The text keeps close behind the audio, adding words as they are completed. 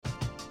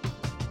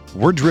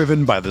We're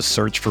driven by the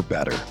search for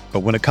better. But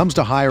when it comes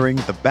to hiring,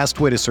 the best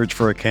way to search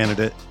for a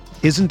candidate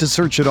isn't to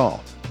search at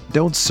all.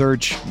 Don't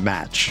search,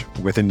 match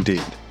with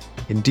Indeed.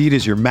 Indeed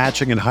is your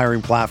matching and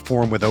hiring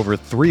platform with over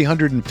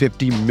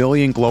 350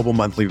 million global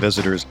monthly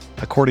visitors,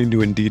 according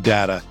to Indeed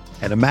data,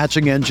 and a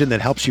matching engine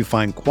that helps you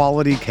find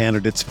quality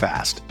candidates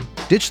fast.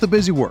 Ditch the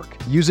busy work.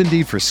 Use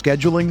Indeed for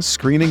scheduling,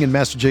 screening, and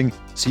messaging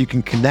so you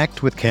can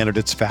connect with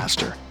candidates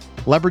faster.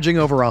 Leveraging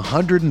over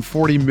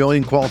 140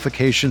 million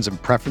qualifications and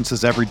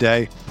preferences every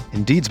day,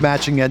 Indeed's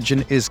matching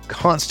engine is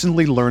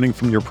constantly learning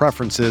from your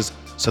preferences,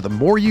 so the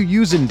more you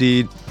use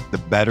Indeed, the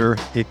better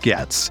it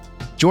gets.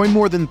 Join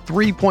more than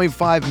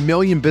 3.5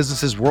 million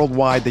businesses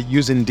worldwide that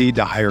use Indeed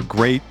to hire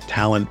great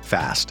talent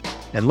fast.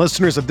 And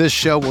listeners of this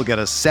show will get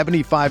a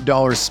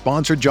 $75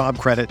 sponsored job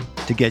credit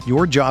to get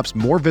your jobs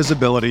more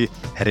visibility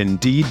at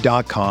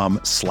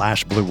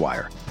Indeed.com/Blue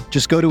Wire.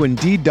 Just go to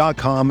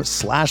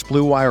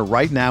Indeed.com/Blue Wire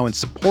right now and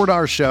support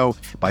our show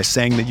by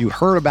saying that you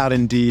heard about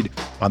Indeed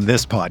on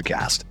this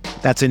podcast.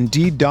 That's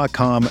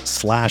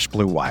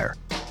Indeed.com/Blue Wire.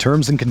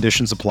 Terms and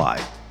conditions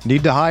apply.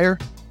 Need to hire?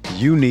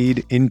 You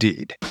need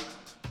Indeed.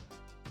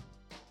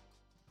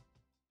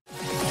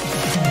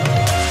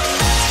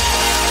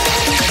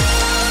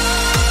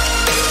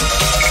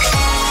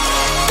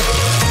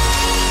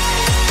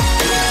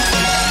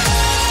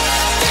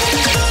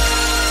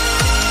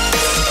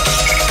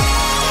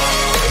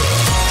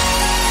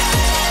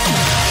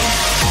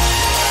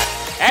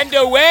 And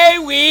away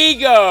we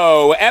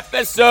go,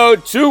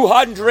 episode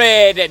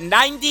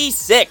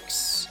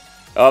 296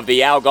 of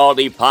the Al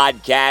Galdi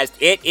podcast.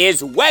 It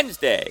is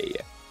Wednesday,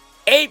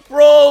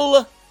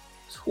 April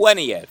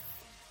 20th,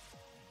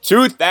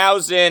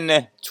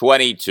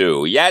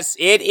 2022. Yes,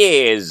 it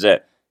is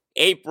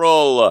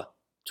April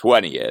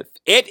 20th.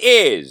 It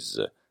is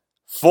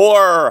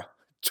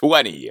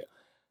 420,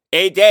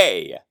 a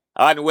day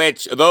on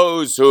which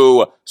those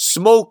who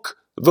smoke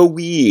the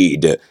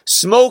weed,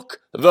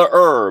 smoke the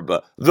herb,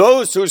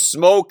 those who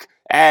smoke,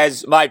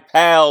 as my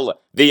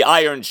pal, the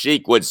Iron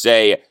Sheik, would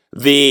say,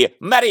 the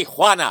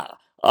marijuana,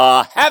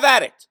 have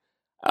at it.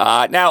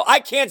 Now,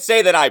 I can't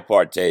say that I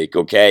partake,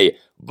 okay,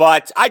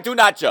 but I do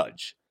not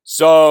judge.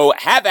 So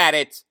have at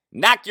it,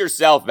 knock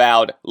yourself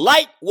out,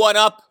 light one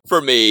up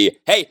for me.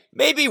 Hey,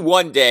 maybe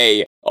one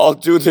day I'll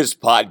do this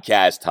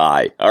podcast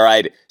high, all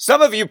right?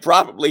 Some of you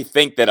probably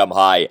think that I'm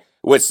high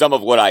with some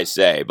of what I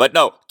say. But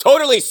no,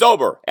 totally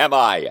sober am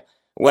I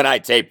when I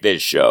tape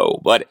this show.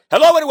 But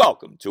hello and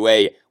welcome to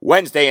a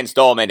Wednesday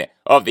installment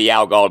of the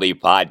Al Galdi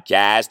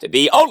podcast,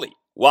 the only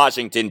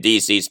Washington,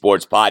 D.C.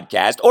 sports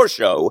podcast or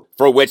show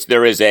for which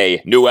there is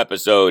a new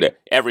episode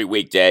every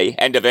weekday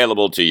and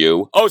available to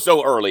you oh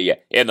so early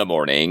in the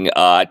morning.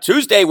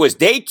 Tuesday was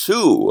day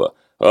 2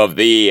 of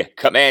the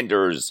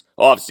Commanders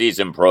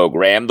offseason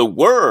program. The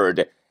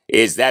word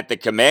is that the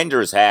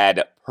Commanders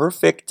had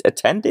perfect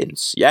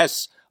attendance.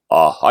 Yes,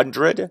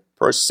 100%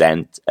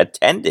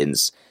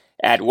 attendance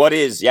at what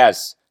is,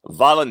 yes,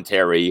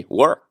 voluntary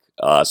work.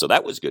 So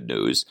that was good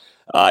news.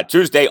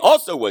 Tuesday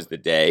also was the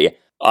day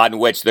on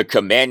which the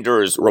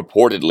Commanders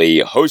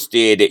reportedly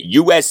hosted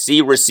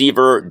USC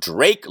receiver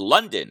Drake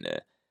London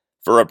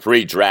for a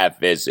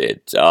pre-draft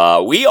visit.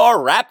 We are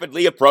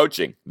rapidly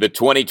approaching the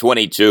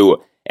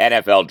 2022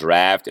 NFL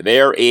draft.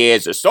 There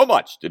is so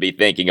much to be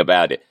thinking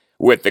about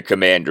with the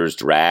Commanders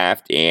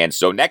draft. And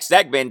so next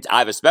segment, I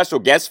have a special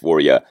guest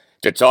for you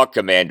to talk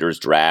Commanders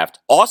draft,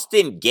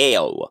 Austin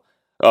Gayle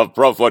of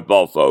Pro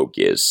Football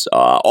Focus.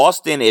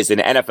 Austin is an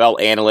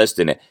NFL analyst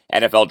and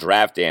NFL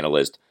draft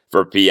analyst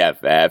for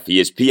PFF. He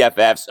is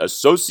PFF's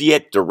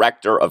Associate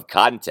Director of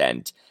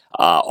Content.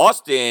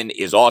 Austin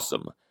is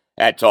awesome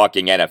at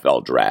talking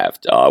NFL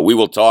draft. We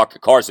will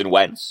talk Carson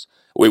Wentz.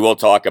 We will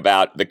talk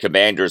about the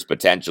Commanders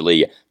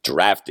potentially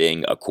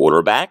drafting a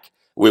quarterback.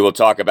 We will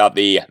talk about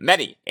the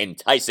many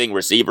enticing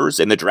receivers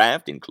in the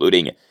draft,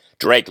 including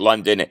Drake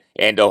London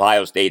and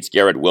Ohio State's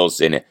Garrett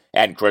Wilson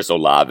and Chris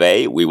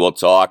Olave. We will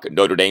talk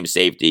Notre Dame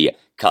safety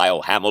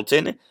Kyle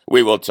Hamilton.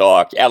 We will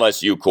talk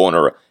LSU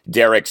corner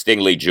Derek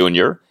Stingley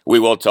Jr. We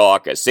will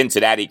talk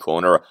Cincinnati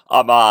corner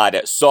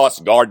Ahmad Sauce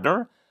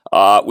Gardner.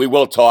 We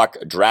will talk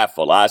draft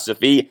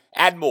philosophy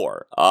and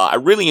more. I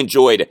really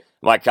enjoyed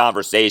my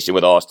conversation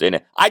with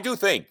Austin. I do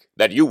think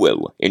that you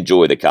will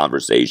enjoy the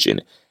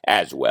conversation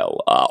as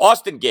well.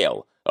 Austin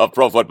Gayle of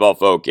Pro Football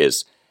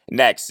Focus.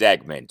 Next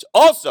segment.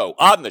 Also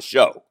on the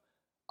show,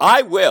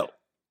 I will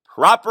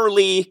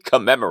properly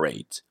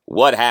commemorate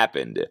what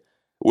happened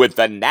with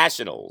the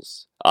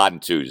Nationals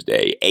on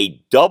Tuesday.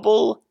 A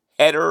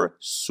double-header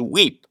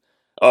sweep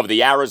of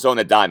the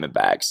Arizona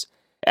Diamondbacks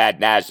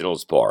at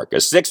Nationals Park. A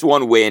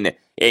 6-1 win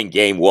in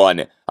Game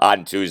 1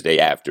 on Tuesday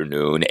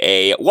afternoon.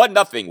 A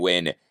 1-0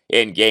 win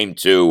in Game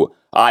 2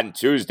 on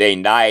Tuesday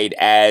night,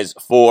 as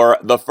for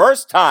the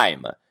first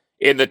time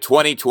in the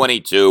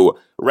 2022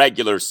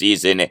 regular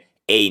season,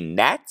 a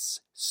Nats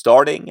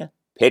starting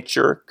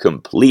pitcher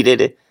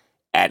completed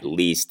at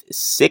least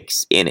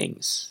 6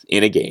 innings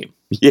in a game.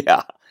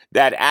 Yeah,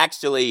 that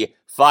actually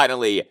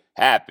finally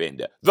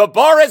happened. The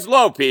bar is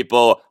low,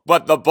 people,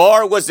 but the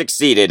bar was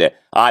exceeded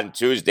on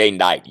Tuesday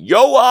night.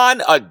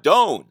 Yohan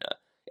Adon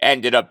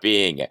ended up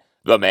being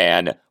the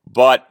man,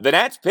 but the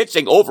Nats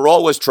pitching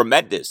overall was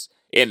tremendous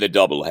in the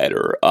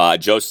doubleheader.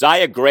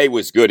 Josiah Gray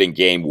was good in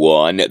game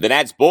one. The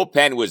Nats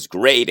bullpen was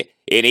great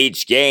in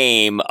each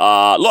game.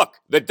 Look,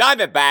 the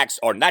Diamondbacks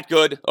are not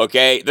good,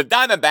 okay? The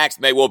Diamondbacks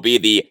may well be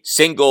the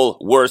single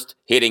worst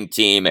hitting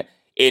team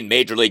in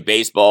Major League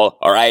Baseball,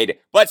 all right?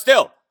 But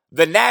still,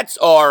 the Nats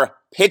are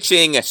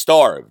pitching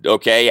starved,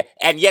 okay?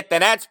 And yet the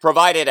Nats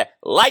provided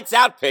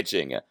lights-out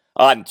pitching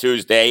on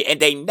Tuesday,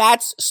 and a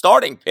Nats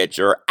starting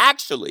pitcher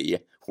actually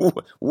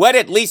went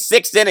at least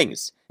 6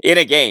 innings in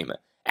a game.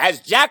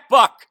 As Jack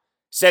Buck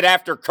said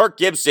after Kirk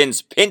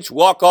Gibson's pinch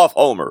walk-off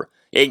homer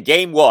in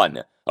Game 1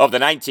 of the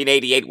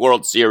 1988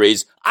 World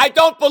Series, I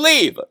don't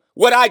believe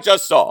what I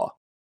just saw.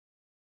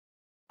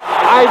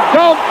 I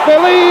don't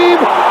believe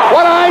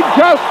what I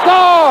just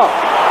saw.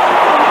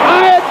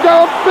 I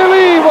don't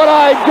believe what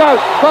I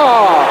just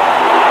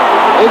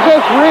saw. Is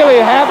this really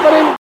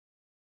happening?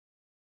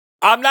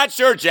 I'm not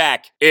sure,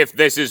 Jack, if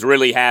this is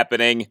really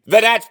happening.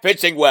 The Nats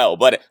pitching well,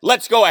 but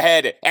let's go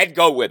ahead and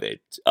go with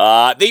it.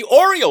 The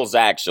Orioles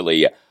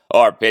actually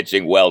are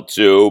pitching well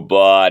too,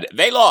 but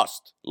they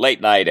lost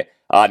late night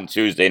on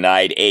Tuesday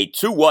night, a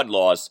 2-1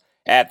 loss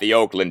at the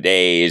Oakland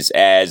A's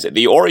as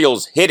the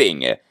Orioles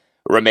hitting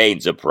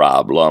remains a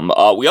problem.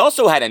 We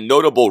also had a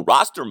notable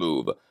roster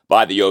move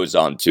by the O's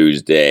on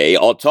Tuesday.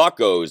 I'll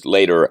talk O's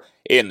later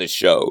in the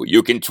show.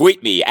 You can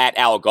tweet me at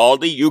Al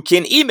Galdi. You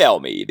can email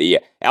me, the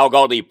Al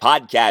Galdi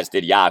podcast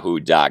at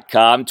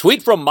yahoo.com.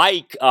 Tweet from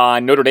Mike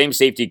on Notre Dame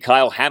safety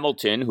Kyle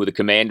Hamilton, who the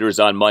Commanders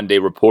on Monday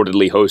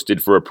reportedly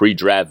hosted for a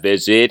pre-draft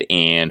visit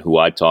and who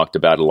I talked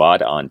about a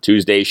lot on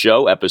Tuesday's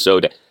show,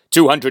 episode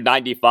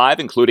 295,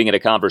 including in a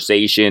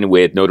conversation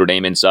with Notre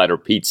Dame insider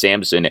Pete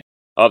Sampson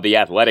of The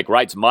Athletic.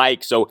 Writes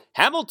Mike, so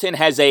Hamilton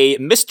has a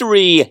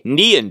mystery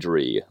knee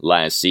injury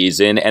last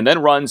season and then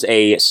runs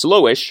a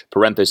slowish,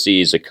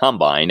 parentheses, a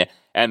combine,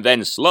 and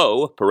then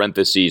slow,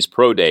 parentheses,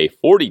 pro day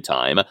 40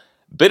 time.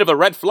 Bit of a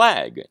red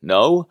flag,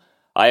 no?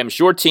 I am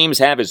sure teams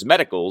have his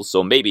medicals,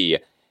 so maybe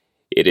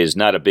it is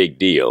not a big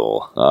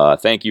deal.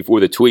 Thank you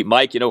for the tweet,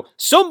 Mike. You know,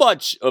 so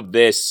much of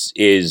this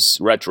is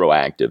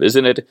retroactive,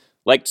 isn't it?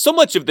 Like, so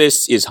much of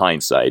this is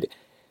hindsight.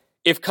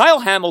 If Kyle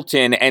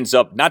Hamilton ends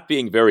up not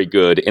being very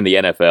good in the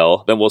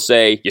NFL, then we'll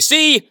say, you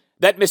see,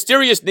 that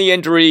mysterious knee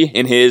injury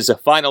in his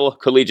final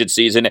collegiate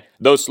season,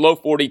 those slow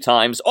 40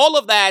 times, all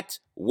of that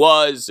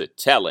was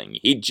telling.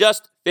 He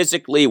just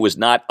physically was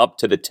not up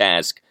to the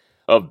task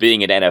of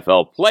being an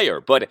NFL player.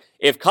 But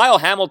if Kyle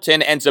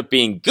Hamilton ends up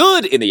being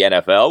good in the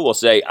NFL, we'll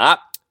say,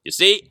 you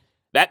see,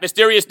 that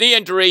mysterious knee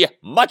injury,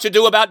 much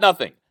ado about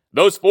nothing.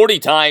 Those 40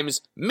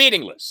 times,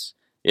 meaningless.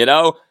 You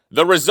know,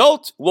 the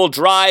result will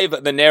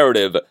drive the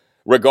narrative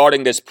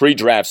regarding this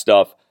pre-draft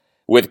stuff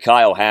with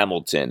Kyle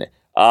Hamilton.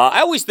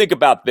 I always think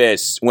about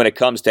this when it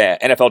comes to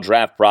NFL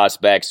draft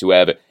prospects who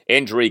have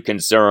injury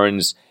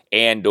concerns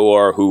and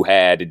or who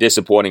had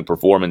disappointing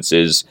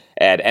performances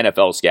at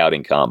NFL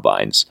scouting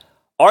combines.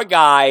 Our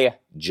guy,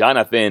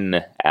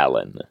 Jonathan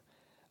Allen.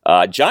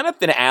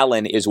 Jonathan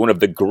Allen is one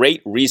of the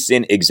great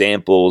recent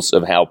examples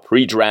of how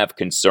pre-draft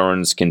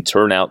concerns can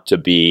turn out to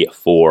be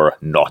for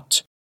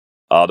naught.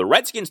 The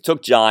Redskins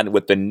took John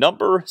with the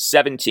number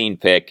 17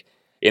 pick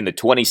in the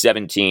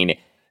 2017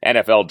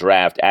 NFL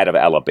draft out of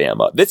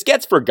Alabama. This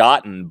gets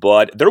forgotten,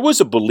 but there was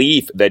a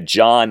belief that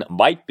John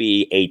might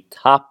be a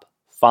top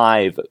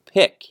 5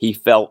 pick. He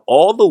fell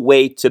all the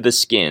way to the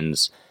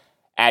Skins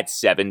at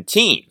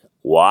 17.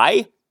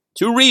 Why?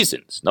 2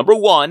 reasons. Number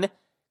 1,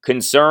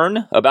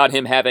 concern about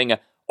him having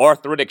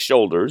arthritic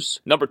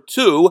shoulders. Number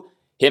 2,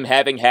 him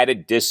having had a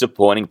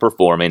disappointing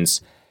performance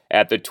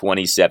at the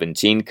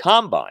 2017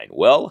 Combine.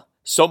 Well,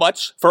 so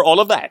much for all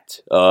of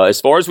that.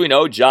 As far as we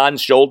know,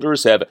 John's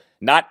shoulders have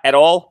not at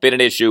all been an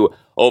issue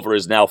over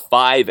his now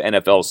 5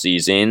 NFL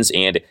seasons,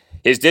 and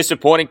his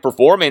disappointing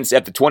performance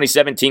at the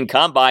 2017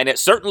 Combine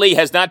certainly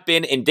has not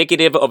been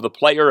indicative of the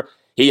player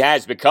he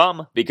has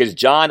become, because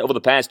John, over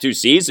the past 2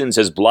 seasons,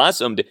 has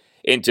blossomed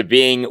into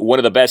being one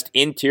of the best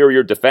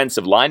interior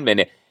defensive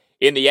linemen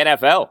in the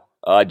NFL.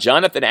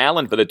 Jonathan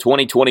Allen, for the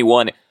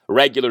 2021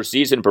 regular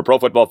season per Pro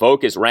Football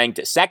Focus,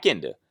 ranked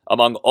second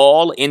among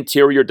all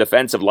interior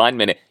defensive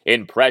linemen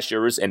in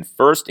pressures and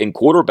first in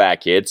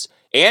quarterback hits.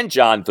 And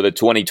John, for the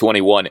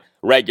 2021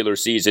 regular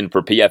season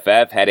per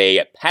PFF, had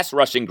a pass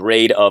rushing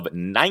grade of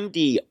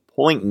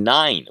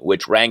 90.9,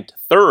 which ranked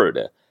third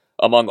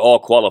among all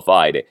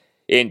qualified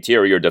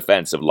interior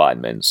defensive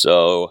linemen.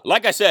 So,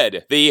 like I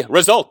said, the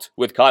result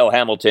with Kyle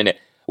Hamilton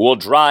will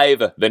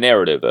drive the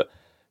narrative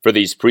for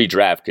these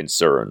pre-draft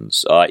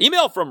concerns.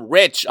 Email from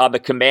Rich on the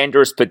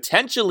Commanders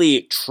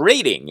potentially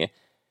trading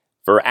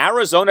for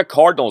Arizona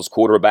Cardinals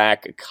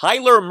quarterback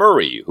Kyler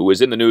Murray, who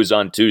was in the news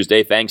on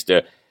Tuesday thanks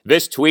to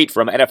this tweet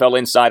from NFL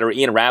insider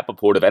Ian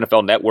Rappaport of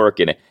NFL Network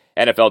and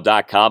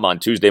NFL.com on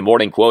Tuesday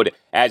morning, quote,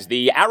 as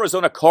the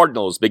Arizona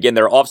Cardinals begin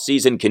their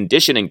offseason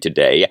conditioning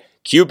today,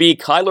 QB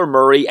Kyler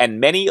Murray and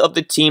many of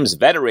the team's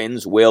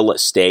veterans will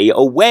stay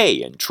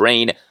away and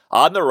train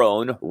on their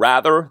own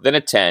rather than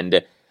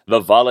attend the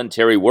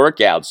voluntary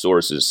workout,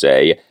 sources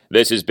say.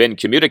 This has been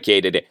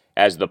communicated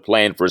as the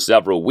plan for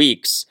several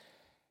weeks.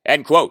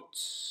 End quote.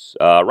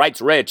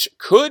 Writes Rich,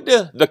 could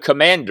the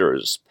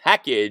Commanders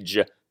package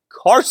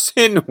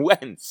Carson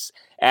Wentz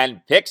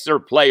and picks or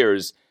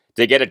players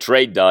to get a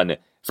trade done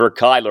for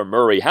Kyler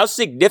Murray? How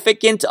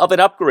significant of an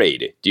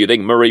upgrade do you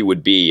think Murray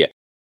would be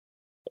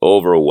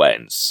over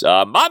Wentz?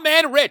 My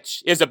man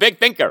Rich is a big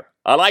thinker.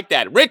 I like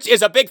that. Rich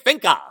is a big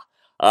thinker.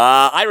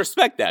 I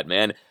respect that,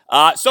 man.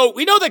 So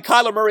we know that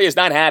Kyler Murray is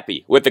not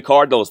happy with the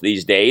Cardinals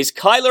these days.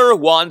 Kyler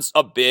wants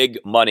a big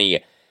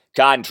money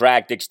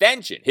contract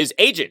extension. His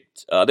agent,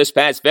 this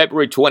past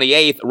February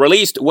 28th,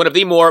 released one of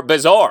the more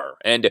bizarre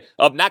and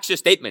obnoxious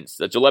statements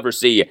that you'll ever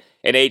see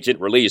an agent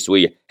release.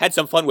 We had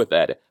some fun with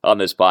that on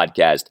this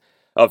podcast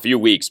a few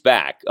weeks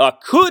back.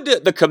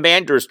 Could the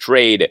Commanders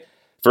trade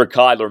for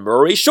Kyler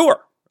Murray?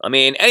 Sure. I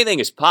mean, anything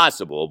is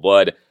possible,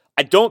 but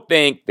I don't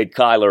think that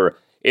Kyler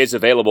is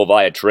available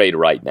via trade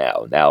right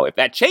now. Now, if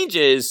that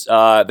changes,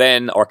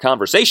 then our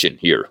conversation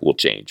here will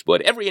change.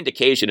 But every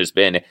indication has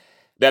been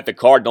that the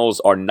Cardinals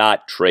are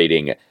not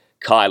trading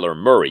Kyler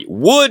Murray.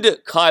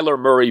 Would Kyler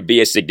Murray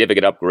be a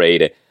significant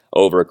upgrade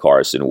over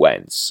Carson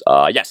Wentz?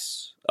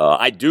 Yes.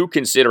 I do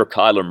consider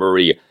Kyler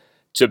Murray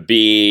to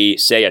be,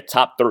 say, a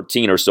top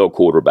 13 or so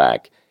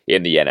quarterback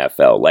in the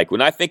NFL. Like,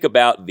 when I think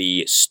about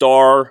the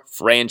star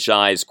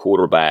franchise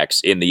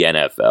quarterbacks in the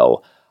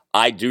NFL,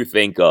 I do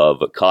think of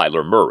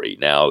Kyler Murray.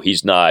 Now,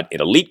 he's not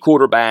an elite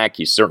quarterback.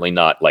 He's certainly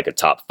not like a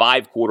top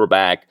 5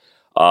 quarterback.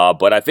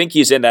 But I think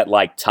he's in that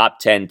like top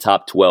 10,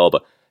 top 12,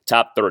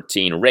 top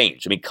 13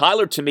 range. I mean,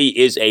 Kyler to me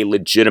is a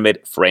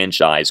legitimate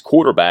franchise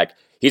quarterback.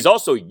 He's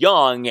also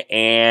young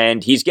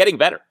and he's getting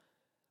better.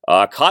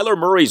 Kyler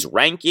Murray's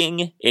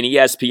ranking in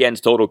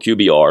ESPN's total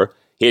QBR,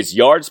 his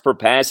yards per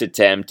pass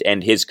attempt,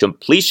 and his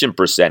completion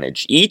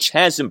percentage each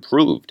has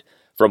improved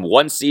from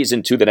one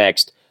season to the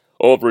next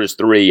over his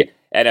 3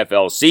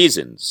 NFL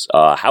seasons.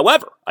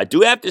 However, I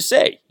do have to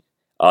say,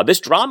 this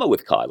drama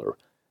with Kyler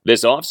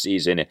this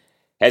offseason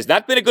has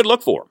not been a good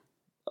look for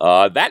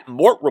him. That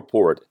Mort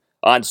report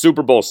on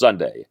Super Bowl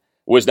Sunday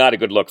was not a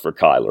good look for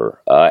Kyler.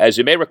 As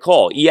you may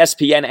recall,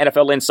 ESPN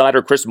NFL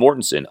insider Chris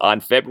Mortensen on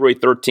February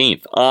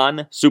 13th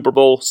on Super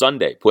Bowl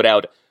Sunday put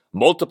out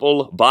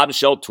multiple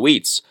bombshell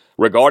tweets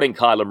regarding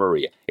Kyler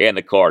Murray and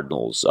the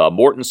Cardinals.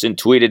 Mortensen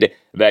tweeted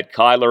that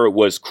Kyler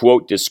was,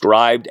 quote,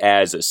 described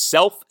as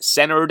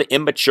self-centered,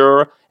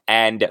 immature,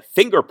 and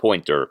finger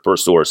pointer per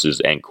sources,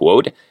 end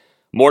quote.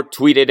 Mort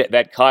tweeted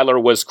that Kyler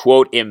was,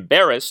 quote,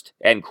 embarrassed,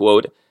 end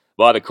quote,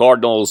 by the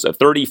Cardinals'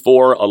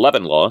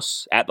 34-11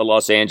 loss at the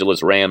Los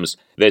Angeles Rams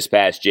this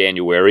past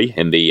January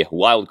in the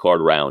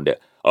wildcard round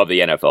of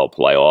the NFL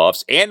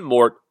playoffs. And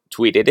Mort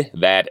tweeted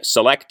that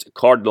select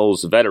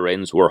Cardinals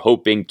veterans were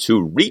hoping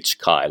to reach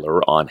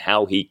Kyler on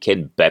how he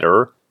can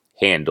better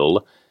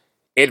handle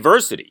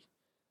adversity.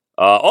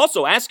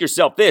 Also, ask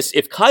yourself this.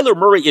 If Kyler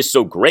Murray is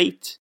so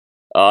great,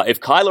 if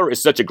Kyler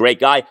is such a great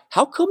guy,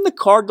 how come the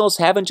Cardinals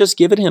haven't just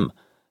given him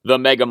the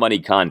mega money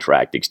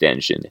contract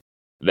extension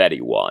that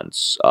he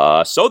wants?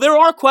 So there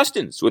are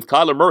questions with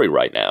Kyler Murray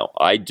right now.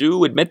 I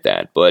do admit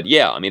that. But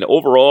yeah, I mean,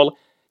 overall,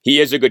 he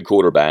is a good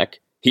quarterback.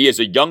 He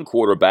is a young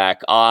quarterback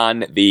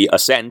on the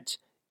ascent.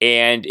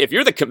 And if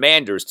you're the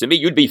Commanders, to me,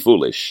 you'd be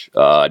foolish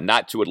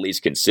not to at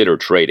least consider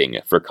trading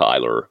for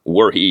Kyler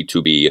were he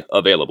to be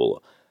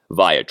available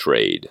via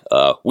trade.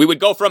 We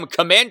would go from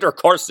Commander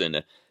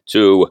Carson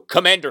to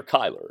Commander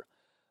Kyler.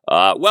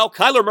 Well,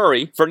 Kyler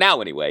Murray, for now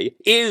anyway,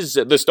 is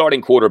the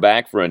starting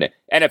quarterback for an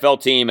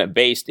NFL team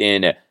based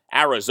in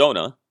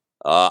Arizona.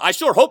 I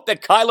sure hope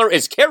that Kyler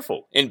is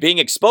careful in being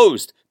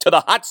exposed to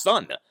the hot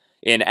sun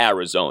in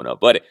Arizona.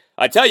 But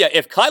I tell you,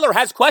 if Kyler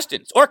has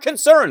questions or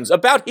concerns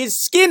about his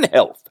skin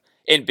health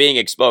in being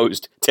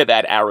exposed to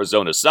that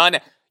Arizona sun,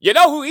 you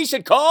know who he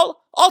should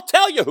call? I'll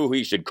tell you who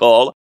he should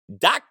call.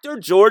 Dr.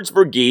 George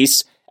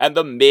Verghese and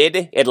the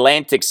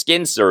Mid-Atlantic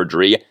Skin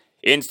Surgery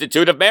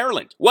Institute of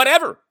Maryland.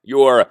 Whatever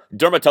your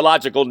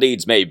dermatological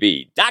needs may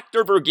be,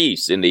 Dr.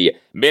 Verghese in the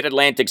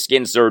Mid-Atlantic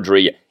Skin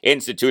Surgery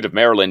Institute of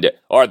Maryland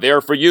are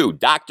there for you.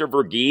 Dr.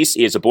 Verghese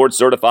is a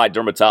board-certified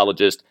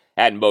dermatologist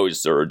and Mohs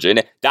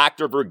surgeon.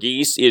 Dr.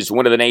 Verghese is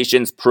one of the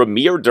nation's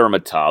premier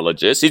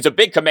dermatologists. He's a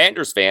big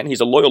Commanders fan. He's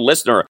a loyal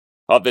listener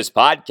of this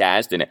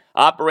podcast, and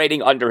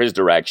operating under his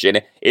direction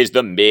is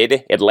the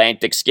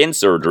Mid-Atlantic Skin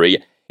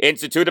Surgery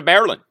Institute of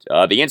Maryland.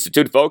 The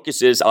institute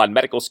focuses on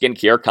medical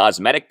skincare,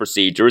 cosmetic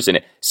procedures,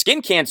 and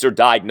skin cancer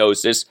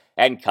diagnosis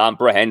and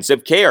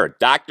comprehensive care.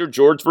 Dr.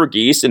 George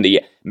Verghese and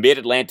the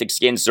Mid-Atlantic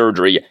Skin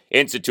Surgery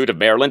Institute of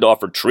Maryland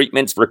offer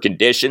treatments for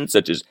conditions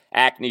such as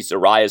acne,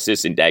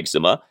 psoriasis, and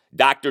eczema.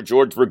 Dr.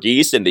 George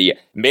Verghese and the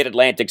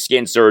Mid-Atlantic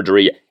Skin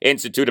Surgery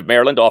Institute of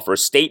Maryland offer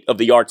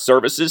state-of-the-art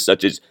services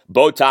such as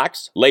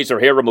Botox, laser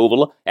hair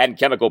removal, and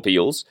chemical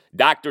peels.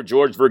 Dr.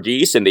 George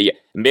Verghese and the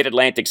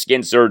Mid-Atlantic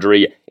Skin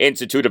Surgery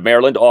Institute of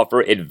Maryland offer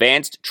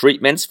advanced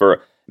treatments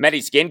for many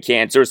skin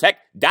cancers. Heck,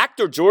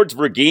 Dr. George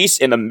Verghese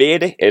and the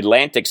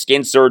Mid-Atlantic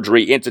Skin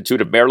Surgery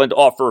Institute of Maryland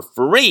offer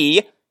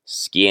free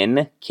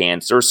skin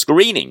cancer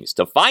screenings.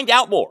 To find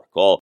out more,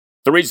 call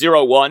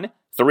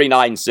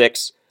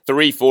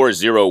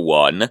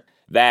 301-396-3401.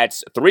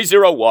 That's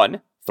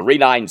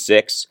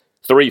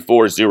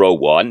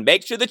 301-396-3401.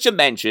 Make sure that you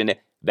mention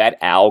that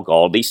Al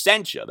Galdi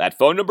sent you. That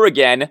phone number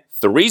again,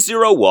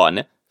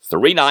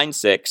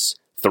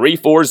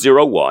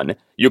 301-396-3401.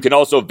 You can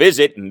also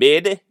visit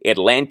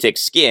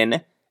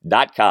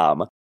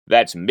midatlanticskin.com.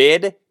 That's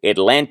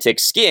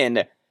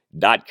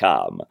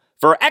midatlanticskin.com.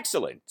 For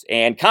excellent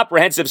and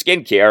comprehensive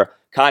skincare,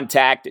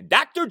 contact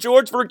Dr.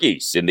 George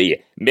Verghese in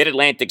the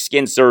Mid-Atlantic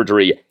Skin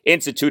Surgery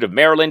Institute of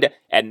Maryland,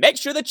 and make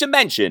sure that you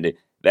mention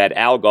that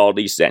Al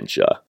Galdi sent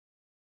you.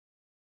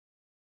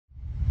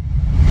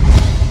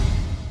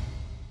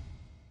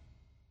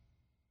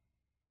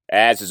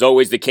 As is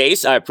always the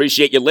case, I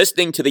appreciate you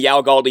listening to the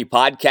Al Galdi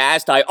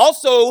podcast. I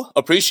also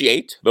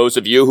appreciate those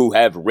of you who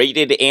have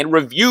rated and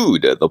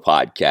reviewed the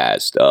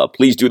podcast.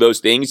 Please do those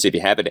things if you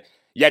haven't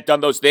yet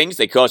done those things.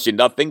 They cost you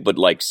nothing but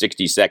like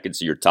 60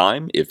 seconds of your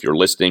time. If you're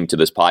listening to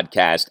this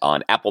podcast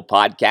on Apple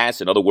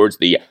Podcasts, in other words,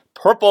 the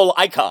purple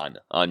icon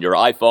on your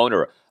iPhone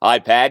or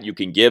iPad, you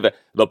can give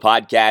the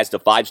podcast a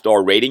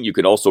 5-star rating. You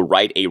can also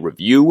write a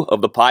review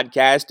of the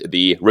podcast.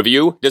 The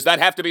review does not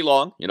have to be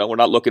long. You know, we're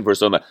not looking for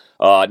some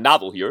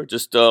novel here.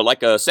 Just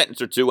like a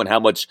sentence or two on how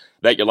much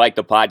that you like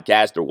the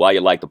podcast or why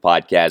you like the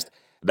podcast,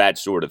 that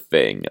sort of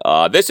thing.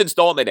 This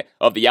installment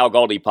of the Al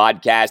Galdi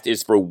podcast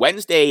is for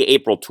Wednesday,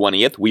 April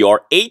 20th. We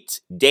are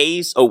 8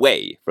 days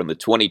away from the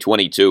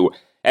 2022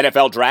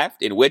 NFL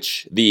Draft, in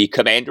which the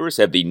Commanders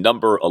have the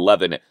number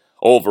 11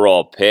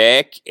 overall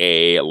pick.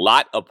 A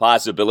lot of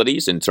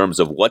possibilities in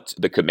terms of what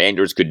the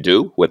Commanders could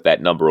do with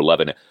that number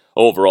 11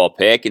 overall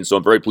pick. And so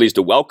I'm very pleased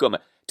to welcome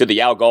to the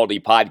Al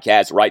Galdi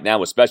podcast right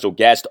now a special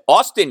guest,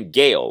 Austin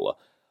Gayle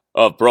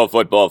of Pro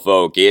Football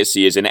Focus.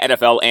 He is an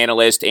NFL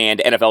analyst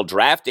and NFL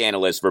draft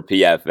analyst for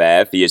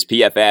PFF. He is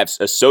PFF's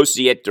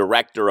Associate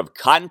Director of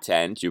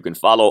Content. You can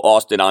follow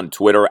Austin on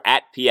Twitter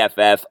at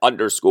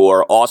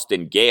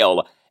PFF_Austin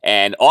Gayle.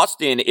 And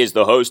Austin is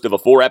the host of a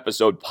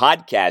 4-episode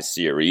podcast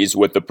series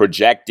with the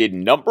projected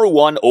number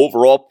 1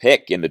 overall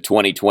pick in the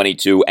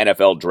 2022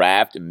 NFL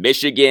Draft,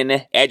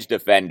 Michigan edge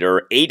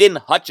defender Aidan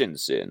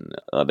Hutchinson.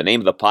 The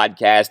name of the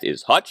podcast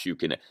is Hutch. You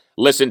can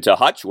listen to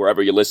Hutch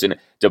wherever you listen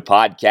to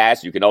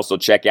podcasts. You can also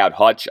check out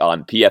Hutch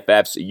on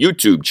PFF's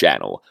YouTube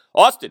channel.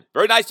 Austin,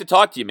 very nice to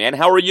talk to you, man.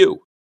 How are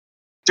you?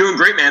 Doing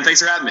great, man.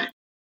 Thanks for having me.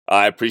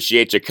 I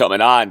appreciate you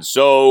coming on.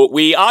 So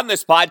we, on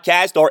this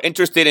podcast, are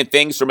interested in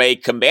things from a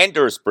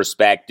Commander's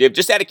perspective.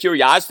 Just out of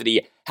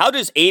curiosity, how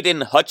does Aidan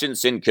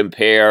Hutchinson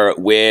compare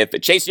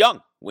with Chase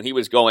Young when he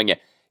was going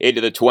into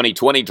the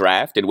 2020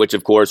 draft, in which,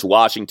 of course,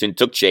 Washington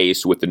took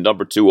Chase with the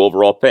number 2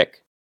 overall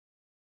pick?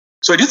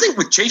 So I do think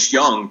with Chase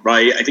Young,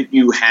 right, I think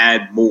you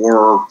had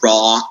more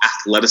raw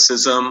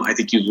athleticism. I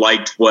think you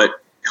liked what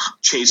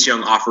Chase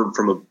Young offered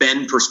from a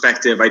bend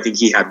perspective. I think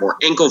he had more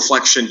ankle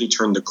flexion. He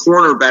turned the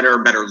corner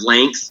better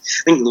length.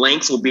 I think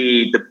length will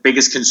be the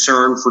biggest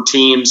concern for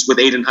teams with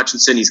Aidan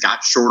Hutchinson. He's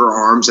got shorter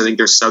arms. I think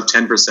they're sub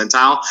 10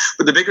 percentile.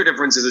 But the bigger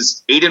difference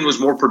is Aidan was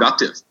more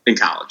productive in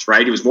college,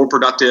 right? He was more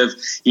productive.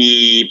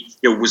 He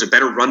was a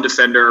better run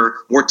defender,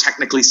 more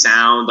technically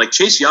sound. Like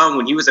Chase Young,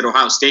 when he was at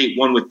Ohio State,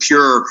 won with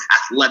pure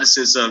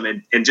athleticism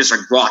and just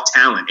like raw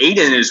talent.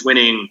 Aidan is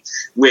winning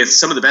with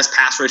some of the best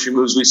pass rushing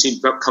moves we've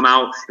seen come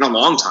out in a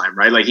long time,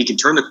 right? Like he can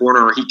turn the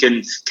corner, he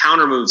can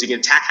counter moves, he can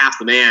attack half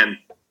the man.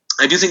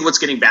 I do think what's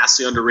getting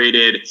vastly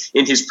underrated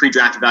in his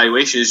pre-draft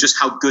evaluation is just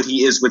how good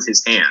he is with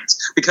his hands.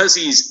 Because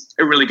he's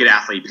a really good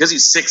athlete, because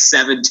he's 6'7",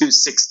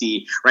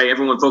 260, right?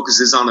 Everyone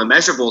focuses on the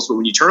measurables, but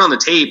when you turn on the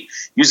tape,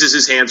 uses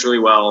his hands really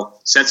well,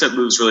 sets up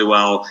moves really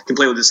well, can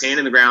play with his hand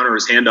in the ground or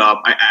his hand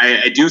up.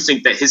 I do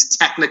think that his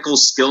technical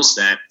skill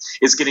set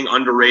is getting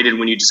underrated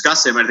when you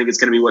discuss him. I think it's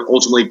going to be what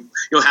ultimately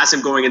has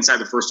him going inside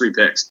the first 3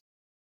 picks.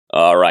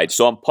 All right,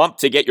 so I'm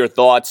pumped to get your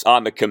thoughts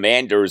on the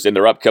Commanders in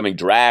their upcoming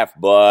draft,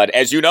 but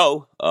as you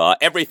know,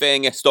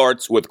 everything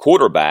starts with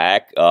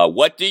quarterback.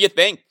 What do you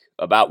think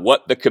about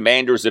what the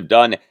Commanders have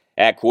done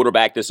at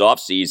quarterback this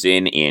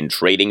offseason in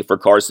trading for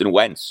Carson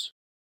Wentz?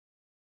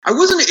 I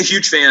wasn't a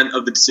huge fan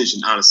of the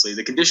decision, honestly.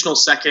 The conditional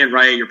second,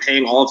 right? You're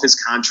paying all of his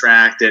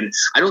contract, and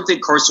I don't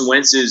think Carson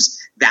Wentz is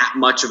that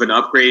much of an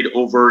upgrade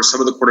over some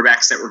of the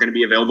quarterbacks that were going to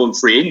be available in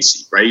free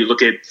agency, right? You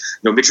look at,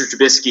 Mitchell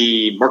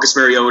Trubisky, Marcus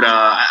Mariota.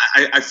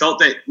 I felt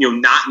that,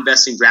 not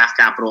investing draft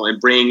capital and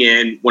bringing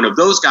in one of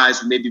those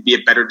guys would maybe be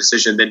a better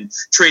decision than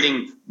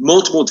trading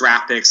multiple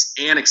draft picks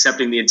and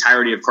accepting the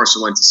entirety of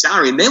Carson Wentz's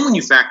salary. And then when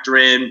you factor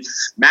in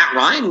Matt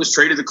Ryan was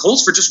traded to the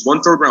Colts for just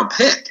 1 third-round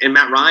pick, and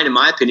Matt Ryan, in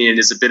my opinion,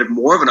 is a bit of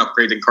more of an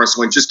upgrade than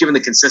Carson Wentz, just given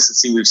the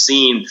consistency we've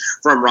seen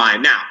from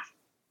Ryan. Now,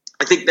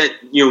 I think that,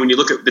 when you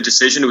look at the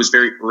decision, it was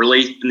very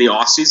early in the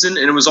offseason,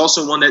 and it was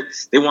also one that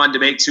they wanted to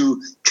make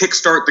to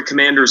kickstart the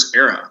Commanders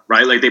era,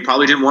 right? Like, they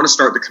probably didn't want to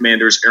start the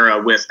Commanders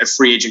era with a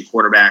free agent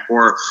quarterback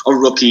or a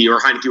rookie or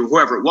Heineke or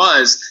whoever it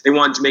was. They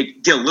wanted to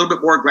get a little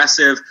bit more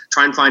aggressive,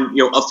 try and find,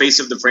 a face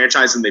of the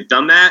franchise, and they've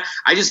done that.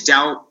 I just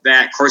doubt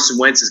that Carson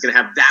Wentz is going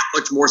to have that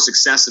much more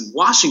success in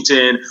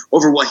Washington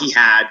over what he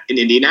had in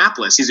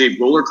Indianapolis. He's a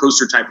roller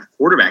coaster type of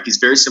quarterback. He's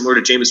very similar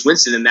to Jameis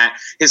Winston in that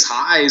his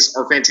highs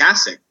are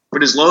fantastic,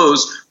 but his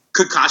lows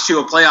could cost you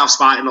a playoff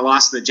spot in the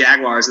loss to the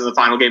Jaguars in the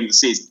final game of the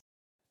season.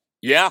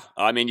 Yeah,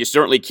 I mean, you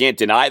certainly can't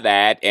deny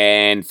that.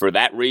 And for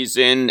that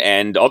reason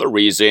and other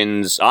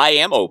reasons, I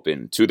am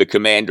open to the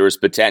Commanders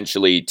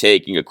potentially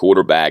taking a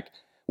quarterback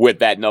with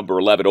that number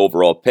 11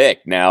 overall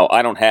pick. Now,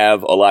 I don't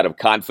have a lot of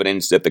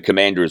confidence that the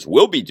Commanders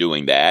will be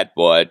doing that,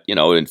 but,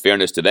 in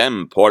fairness to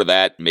them, part of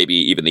that, maybe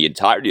even the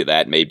entirety of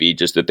that, may be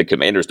just that the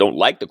Commanders don't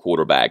like the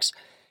quarterbacks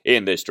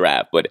in this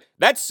draft. But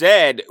that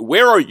said,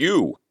 where are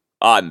you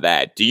on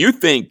that? Do you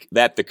think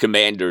that the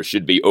Commanders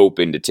should be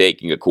open to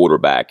taking a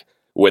quarterback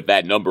with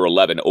that number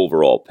 11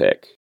 overall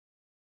pick?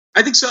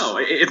 I think so.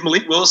 If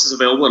Malik Willis is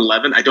available at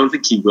 11, I don't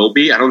think he will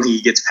be. I don't think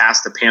he gets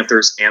past the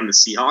Panthers and the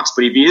Seahawks.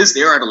 But if he is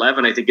there at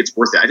 11, I think it's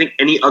worth it. I think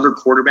any other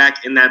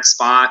quarterback in that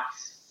spot,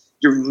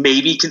 you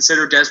maybe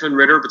consider Desmond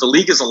Ridder, but the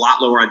league is a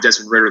lot lower on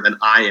Desmond Ridder than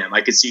I am.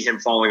 I could see him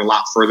falling a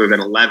lot further than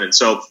 11.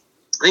 So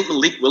I think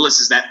Malik Willis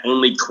is that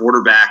only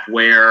quarterback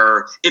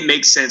where it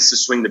makes sense to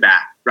swing the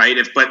bat, right?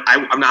 But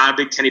I'm not a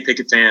big Kenny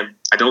Pickett fan.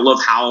 I don't love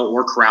Howell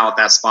or Corral at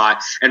that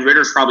spot. And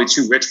Ritter's probably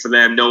too rich for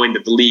them, knowing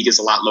that the league is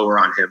a lot lower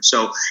on him.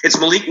 So it's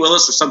Malik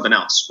Willis or something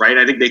else, right?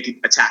 I think they could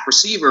attack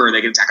receiver and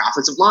they can attack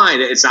offensive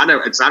line. It's not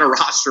a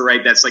roster,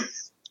 right, that's like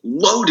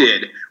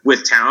loaded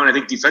with talent. I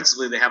think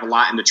defensively they have a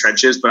lot in the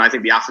trenches, but I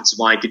think the offensive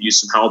line could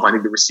use some help. I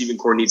think the receiving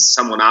core needs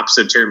someone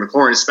opposite of Terry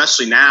McLaurin,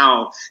 especially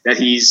now that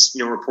he's,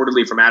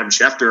 reportedly from Adam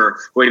Schefter,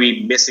 going to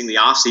be missing the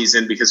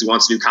offseason because he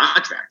wants a new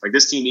contract. Like,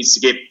 this team needs to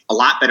get a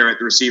lot better at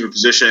the receiver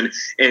position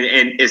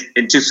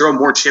and to throw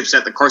more chips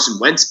at the Carson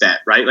Wentz bet,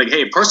 right? Like,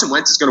 hey, if Carson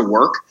Wentz is going to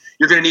work,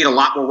 you're going to need a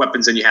lot more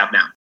weapons than you have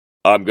now.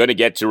 I'm going to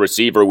get to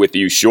receiver with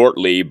you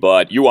shortly,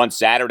 but you on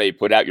Saturday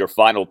put out your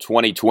final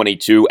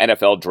 2022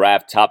 NFL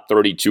Draft Top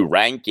 32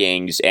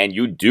 rankings, and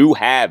you do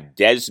have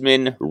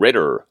Desmond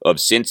Ridder of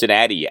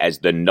Cincinnati as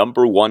the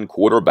number 1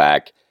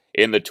 quarterback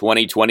in the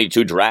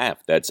 2022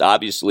 draft. That's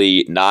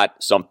obviously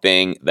not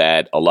something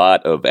that a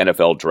lot of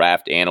NFL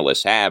draft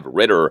analysts have,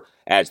 Ridder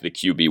as the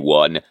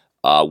QB1.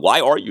 Why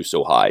are you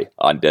so high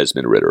on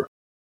Desmond Ridder?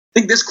 I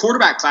think this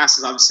quarterback class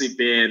has obviously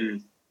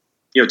been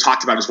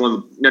talked about as one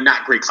of the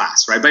not great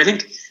class, right? But I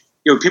think,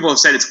 people have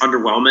said it's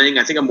underwhelming.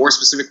 I think a more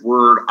specific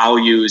word I'll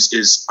use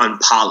is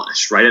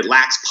unpolished, right? It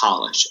lacks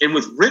polish. And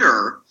with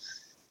Ridder,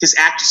 his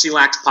accuracy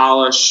lacks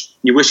polish.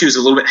 You wish he was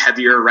a little bit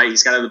heavier, right?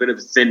 He's got a little bit of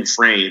a thin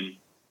frame.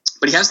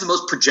 But he has the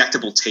most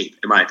projectable tape,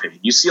 in my opinion.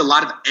 You see a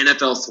lot of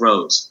NFL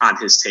throws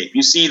on his tape.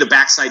 You see the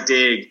backside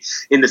dig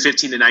in the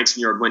 15 to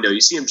 19-yard window.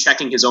 You see him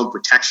checking his own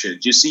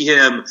protections. You see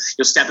him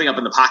stepping up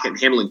in the pocket and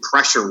handling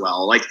pressure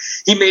well. Like,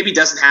 he maybe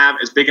doesn't have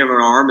as big of an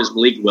arm as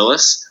Malik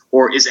Willis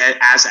or is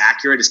as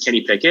accurate as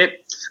Kenny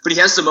Pickett, but he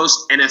has the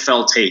most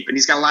NFL tape, and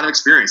he's got a lot of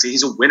experience.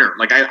 He's a winner.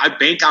 Like, I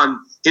bank on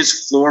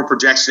his floor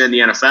projection in the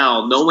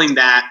NFL, knowing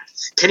that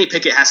Kenny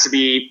Pickett has to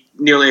be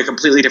nearly a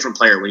completely different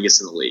player when he gets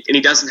in the league. And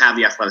he doesn't have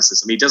the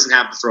athleticism. He doesn't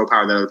have the throw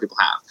power that other people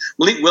have.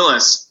 Malik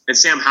Willis and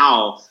Sam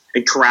Howell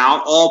and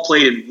Corral all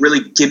played in really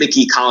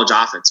gimmicky college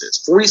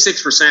offenses.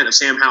 46% of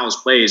Sam Howell's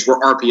plays were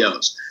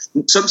RPOs.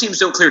 Some teams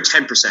don't clear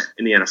 10%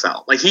 in the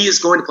NFL. Like, he is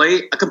going to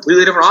play a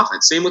completely different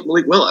offense. Same with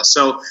Malik Willis.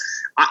 So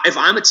if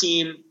I'm a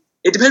team,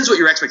 it depends what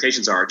your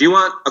expectations are. Do you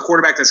want a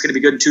quarterback that's going to be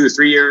good in 2 or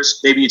 3 years?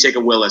 Maybe you take a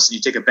Willis and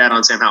you take a bet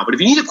on Sam Howell. But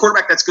if you need a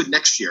quarterback that's good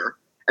next year,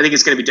 I think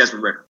it's going to be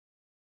Desmond Ridder.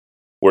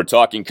 We're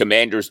talking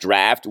Commanders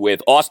draft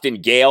with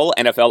Austin Gayle,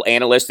 NFL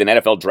analyst and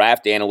NFL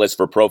draft analyst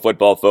for Pro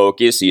Football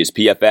Focus. He is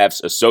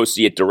PFF's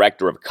Associate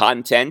Director of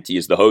Content. He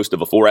is the host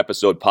of a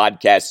 4-episode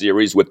podcast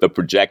series with the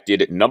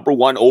projected number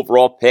 1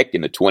 overall pick in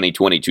the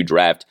 2022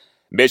 draft,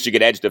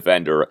 Michigan edge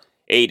defender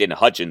Aiden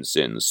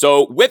Hutchinson.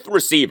 So with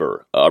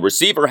receiver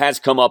has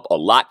come up a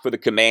lot for the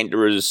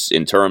Commanders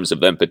in terms of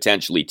them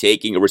potentially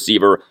taking a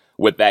receiver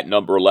with that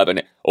number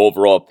 11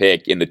 overall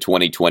pick in the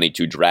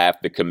 2022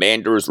 draft. The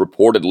Commanders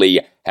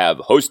reportedly have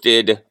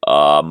hosted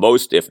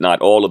most, if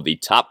not all, of the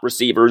top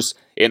receivers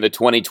in the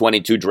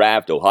 2022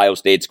 draft. Ohio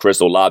State's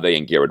Chris Olave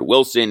and Garrett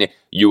Wilson,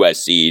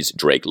 USC's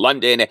Drake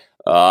London.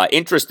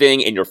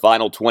 Interesting, in your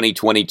final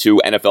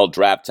 2022 NFL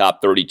Draft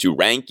Top 32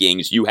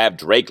 rankings, you have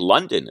Drake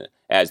London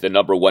as the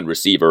number 1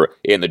 receiver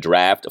in the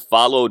draft,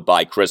 followed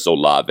by Chris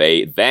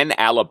Olave, then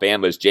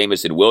Alabama's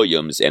Jamison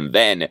Williams, and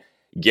then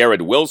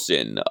Garrett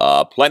Wilson.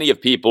 Plenty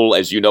of people,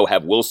 as you know,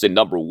 have Wilson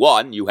number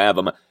 1. You have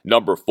him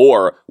number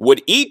 4.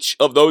 Would each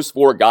of those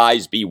 4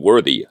 guys be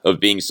worthy of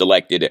being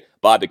selected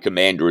by the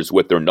Commanders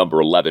with their number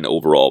 11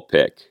 overall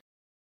pick?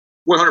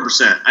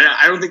 100%.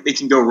 I don't think they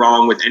can go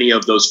wrong with any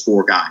of those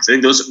 4 guys. I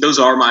think those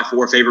are my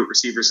 4 favorite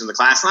receivers in the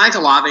class. And I like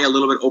Olave a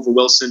little bit over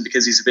Wilson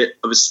because he's a bit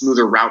of a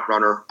smoother route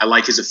runner. I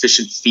like his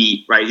efficient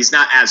feet, right? He's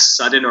not as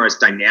sudden or as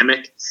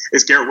dynamic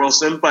as Garrett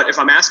Wilson. But if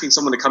I'm asking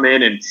someone to come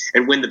in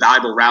and win the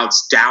valuable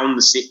routes down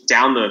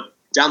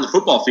the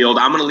football field,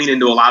 I'm going to lean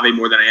into Olave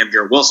more than I am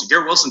Garrett Wilson.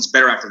 Garrett Wilson's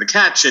better after the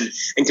catch and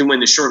can win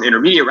the short and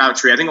intermediate route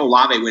tree. I think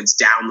Olave wins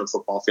down the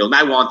football field, and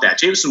I want that.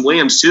 Jameson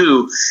Williams,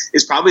 too,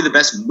 is probably the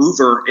best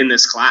mover in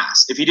this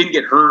class. If he didn't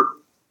get hurt,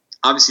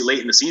 obviously late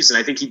in the season,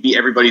 I think he'd be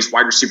everybody's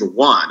wide receiver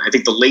 1. I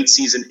think the late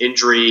season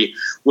injury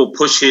will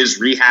push his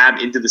rehab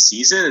into the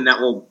season, and that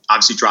will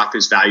obviously drop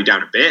his value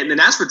down a bit. And then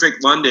as for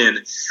Drake London,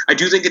 I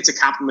do think it's a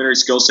complementary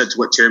skill set to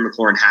what Terry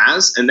McLaurin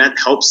has, and that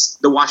helps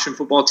the Washington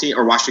football team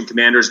or Washington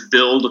Commanders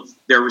build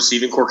their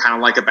receiving core kind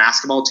of like a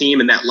basketball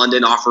team. And that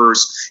London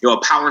offers, a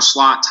power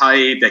slot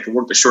type that can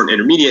work the short and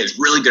intermediate, is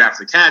really good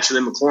after the catch. And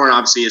then McLaurin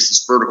obviously is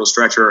this vertical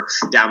stretcher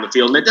down the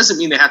field. And it doesn't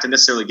mean they have to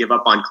necessarily give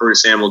up on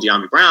Curtis Samuel,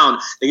 De'Ami Brown.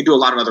 They can do a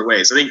lot of other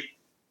ways. I think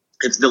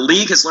if the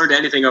league has learned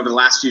anything over the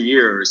last few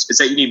years, it's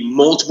that you need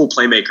multiple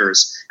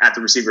playmakers at the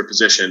receiver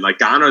position. Like,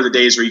 gone are the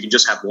days where you can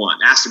just have one.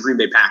 Ask the Green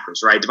Bay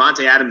Packers, right?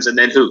 Devontae Adams and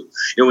then who?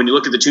 When you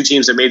look at the 2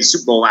 teams that made the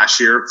Super Bowl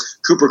last year,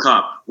 Cooper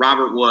Kupp,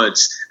 Robert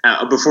Woods,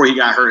 before he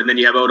got hurt, and then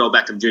you have Odell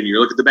Beckham Jr. You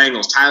look at the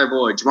Bengals, Tyler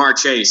Boyd, Jamar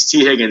Chase,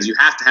 T. Higgins. You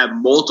have to have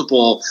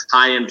multiple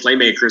high-end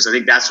playmakers. I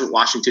think that's what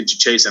Washington should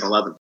chase at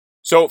 11.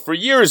 So for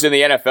years in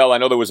the NFL, I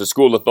know there was a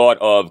school of thought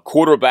of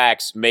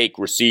quarterbacks make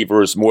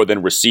receivers more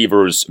than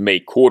receivers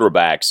make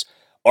quarterbacks.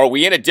 Are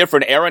we in a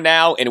different era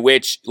now in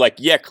which,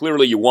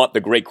 clearly you want the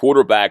great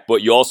quarterback,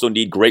 but you also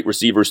need great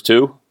receivers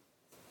too?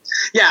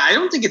 Yeah, I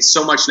don't think it's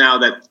so much now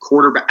that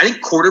I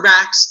think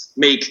quarterbacks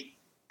make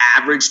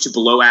average to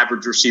below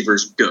average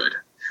receivers good.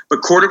 But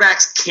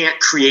quarterbacks can't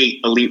create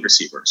elite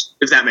receivers,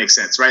 if that makes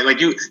sense, right?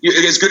 Like, you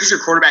as good as your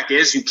quarterback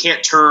is, you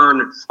can't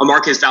turn a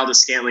Marquez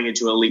Valdez-Scantling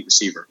into an elite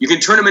receiver. You can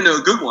turn him into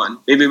a good one.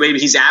 Maybe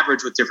he's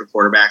average with different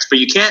quarterbacks, but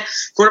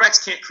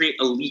quarterbacks can't create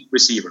elite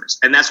receivers.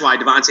 And that's why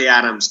Devontae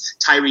Adams,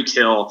 Tyreek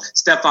Hill,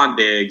 Stephon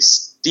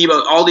Diggs,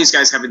 Debo, all these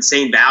guys have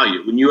insane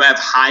value. When you have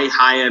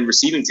high-end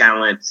receiving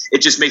talent,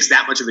 it just makes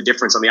that much of a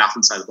difference on the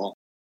offense side of the ball.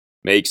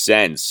 Makes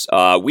sense.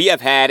 We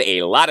have had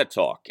a lot of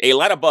talk, a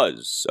lot of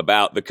buzz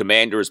about the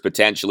Commanders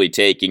potentially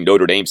taking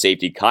Notre Dame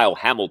safety Kyle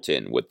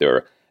Hamilton with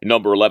their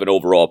number 11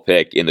 overall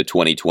pick in the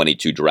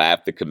 2022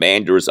 draft. The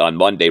Commanders on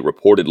Monday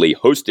reportedly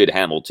hosted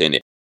Hamilton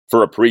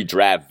for a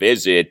pre-draft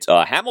visit.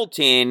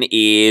 Hamilton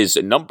is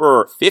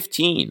number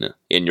 15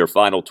 in your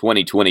final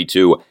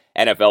 2022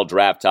 NFL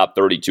Draft Top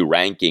 32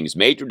 rankings.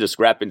 Major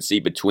discrepancy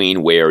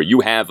between where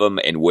you have him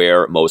and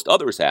where most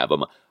others have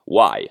him.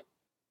 Why?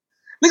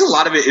 I think a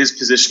lot of it is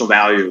positional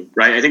value,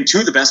 right? I think 2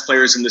 of the best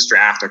players in this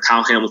draft are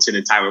Kyle Hamilton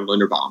and Tyler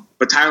Linderbaum.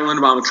 But Tyler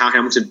Linderbaum and Kyle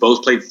Hamilton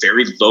both play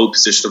very low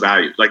positional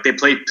value. Like, they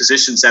play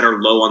positions that are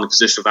low on the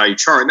positional value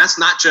chart. And that's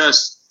not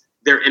just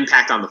their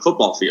impact on the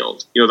football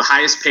field. The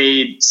highest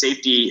paid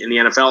safety in the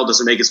NFL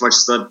doesn't make as much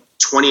as the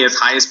 20th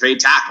highest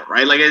paid tackle,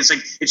 right?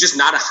 It's just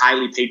not a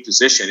highly paid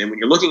position. And when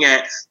you're looking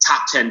at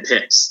top 10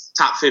 picks,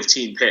 top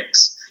 15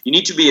 picks, you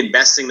need to be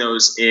investing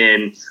those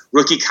in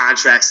rookie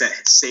contracts that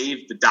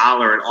save the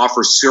dollar and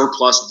offer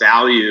surplus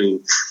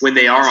value when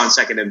they are on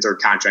second and third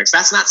contracts.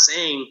 That's not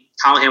saying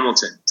Kyle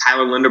Hamilton,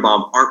 Tyler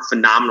Linderbaum aren't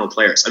phenomenal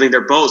players. I think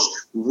they're both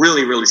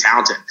really, really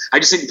talented. I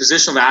just think the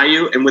positional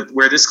value and with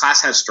where this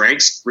class has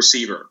strengths,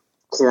 receiver,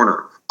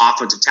 corner,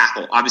 offensive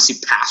tackle, obviously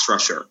pass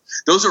rusher.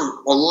 Those are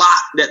a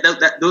lot.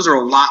 Those are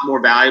a lot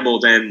more valuable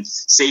than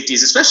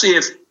safeties, especially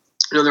if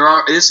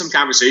there is some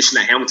conversation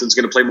that Hamilton's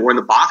going to play more in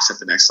the box at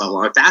the next level.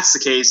 And if that's the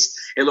case,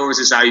 it lowers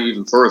his value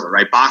even further,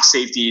 right? Box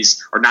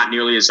safeties are not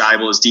nearly as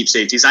valuable as deep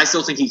safeties. I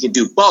still think he can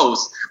do both,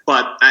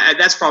 but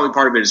that's probably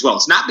part of it as well.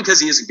 It's not because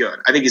he isn't good.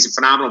 I think he's a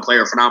phenomenal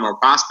player, a phenomenal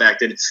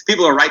prospect, and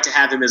people are right to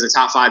have him as a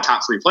top 5,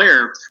 top 3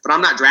 player, but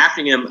I'm not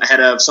drafting him ahead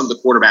of some of the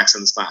quarterbacks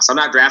in this class. I'm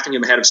not drafting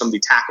him ahead of some of the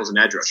tackles and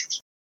edge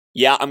rushers.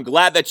 Yeah, I'm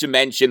glad that you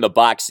mentioned the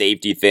box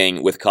safety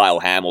thing with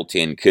Kyle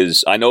Hamilton,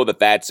 because I know that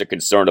that's a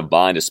concern of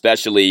mine,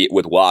 especially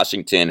with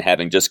Washington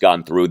having just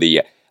gone through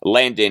the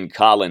Landon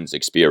Collins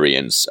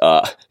experience.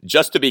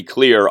 Just to be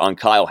clear on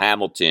Kyle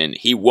Hamilton,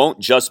 he won't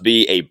just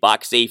be a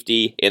box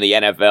safety in the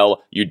NFL.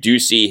 You do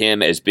see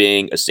him as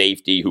being a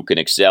safety who can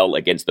excel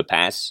against the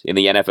pass in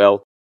the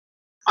NFL?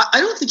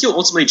 I don't think he'll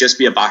ultimately just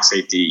be a box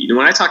safety.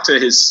 When I talked to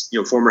his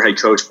former head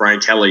coach,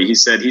 Brian Kelly, he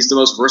said he's the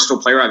most versatile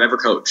player I've ever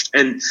coached.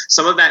 And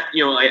some of that,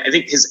 I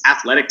think his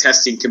athletic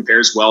testing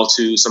compares well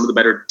to some of the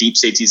better deep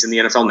safeties in the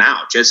NFL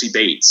now. Jesse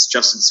Bates,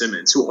 Justin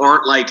Simmons, who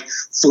aren't like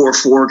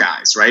 4-4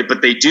 guys, right?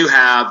 But they do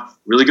have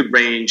really good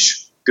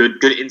range,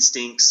 good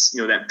instincts,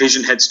 that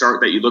vision head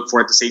start that you look for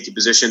at the safety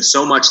position.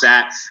 So much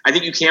that I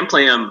think you can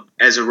play him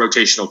as a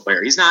rotational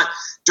player. He's not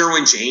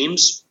Derwin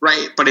James,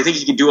 right? But I think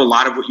he can do a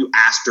lot of what you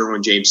asked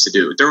Derwin James to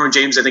do. Derwin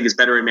James, I think, is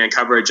better in man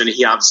coverage, and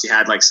he obviously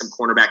had like some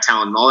cornerback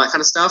talent and all that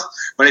kind of stuff.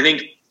 But I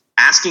think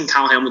asking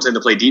Kyle Hamilton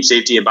to play deep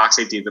safety and box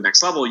safety at the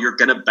next level, you're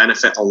going to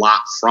benefit a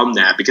lot from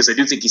that, because I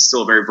do think he's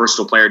still a very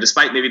versatile player,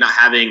 despite maybe not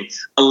having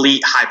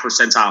elite high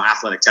percentile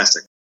athletic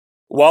testing.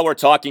 While we're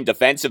talking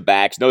defensive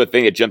backs, another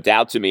thing that jumped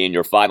out to me in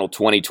your final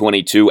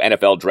 2022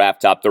 NFL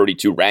Draft Top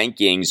 32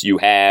 rankings, you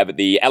have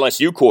the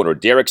LSU corner,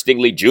 Derek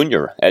Stingley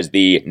Jr., as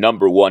the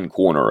number one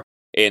corner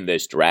in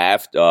this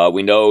draft.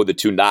 We know the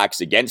two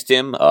knocks against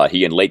him.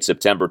 He, in late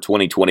September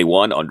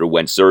 2021,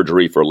 underwent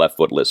surgery for left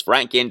foot Liz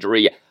Frank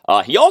injury.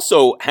 He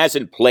also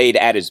hasn't played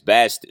at his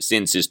best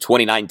since his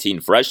 2019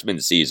 freshman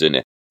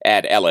season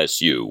at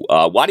LSU.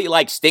 Why do you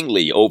like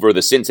Stingley over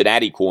the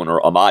Cincinnati corner,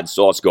 Ahmad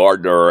Sauce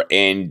Gardner?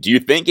 And do you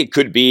think it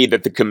could be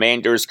that the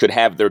Commanders could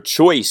have their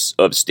choice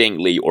of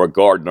Stingley or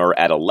Gardner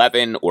at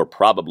 11, or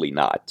probably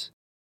not?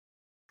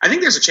 I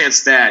think there's a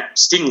chance that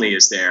Stingley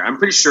is there. I'm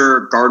pretty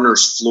sure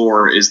Gardner's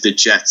floor is the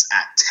Jets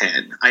at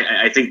 10.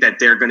 I think that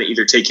they're going to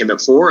either take him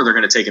at 4 or they're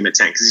going to take him at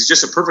 10, because he's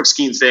just a perfect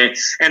scheme fit.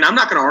 And I'm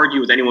not going to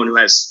argue with anyone who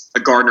has a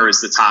Gardner as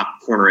the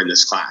top corner in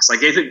this class.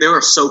 Like, I think they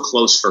are so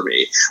close for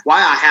me.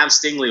 Why I have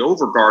Stingley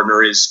over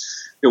Gardner is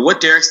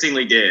what Derek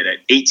Stingley did at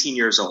 18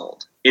 years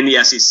old in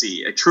the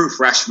SEC, a true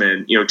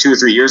freshman, 2 or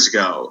 3 years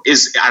ago,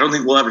 is I don't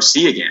think we'll ever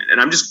see again.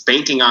 And I'm just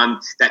banking on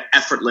that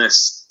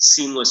effortless,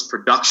 seamless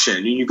production.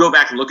 And you go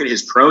back and look at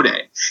his pro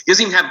day. He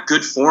doesn't even have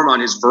good form on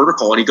his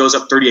vertical, and he goes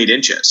up 38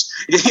 inches.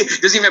 He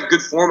doesn't even have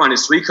good form on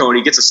his 3-cone, and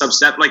he gets a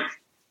sub-step. Like,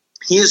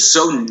 he is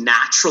so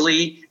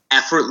naturally,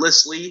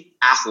 effortlessly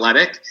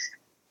athletic.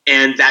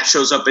 And that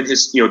shows up in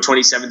his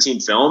 2017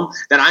 film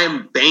that I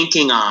am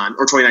banking on,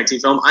 or 2019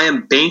 film, I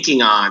am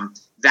banking on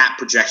that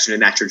projection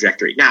and that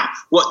trajectory. Now,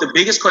 what the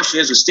biggest question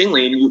is with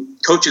Stingley, and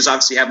coaches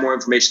obviously have more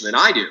information than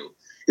I do,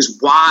 is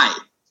why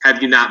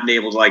have you not been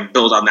able to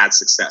build on that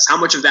success? How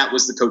much of that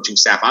was the coaching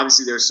staff?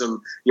 Obviously, there's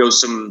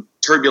some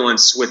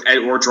turbulence with Ed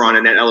Orgeron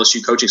and that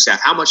LSU coaching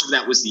staff. How much of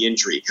that was the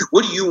injury?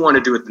 What do you want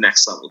to do at the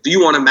next level? Do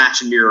you want to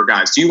match and mirror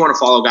guys? Do you want to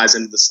follow guys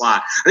into the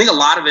slot? I think a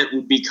lot of it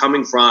would be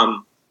coming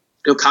from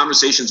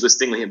conversations with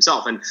Stingley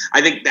himself. And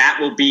I think that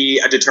will be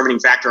a determining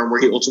factor on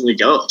where he ultimately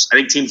goes. I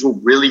think teams will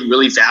really,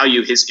 really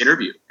value his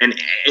interview and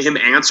him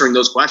answering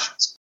those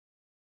questions.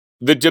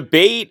 The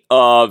debate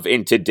of,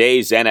 in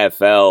today's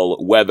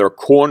NFL, whether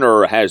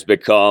corner has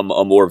become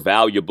a more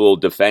valuable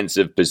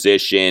defensive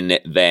position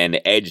than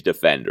edge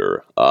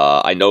defender.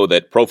 I know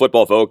that Pro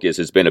Football Focus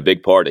has been a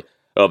big part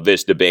of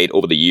this debate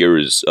over the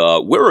years.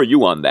 Where are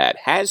you on that?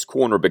 Has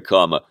corner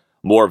become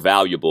more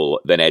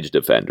valuable than edge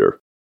defender?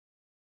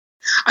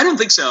 I don't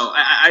think so.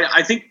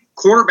 I think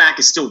cornerback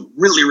is still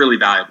really, really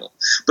valuable.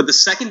 But the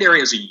secondary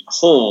as a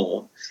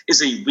whole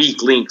is a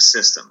weak link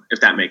system, if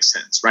that makes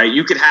sense, right?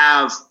 You could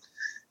have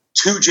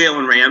 2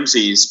 Jalen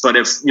Ramseys, but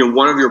if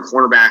one of your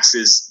cornerbacks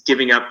is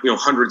giving up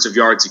hundreds of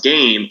yards a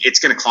game, it's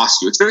going to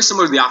cost you. It's very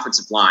similar to the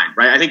offensive line,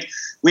 right? I think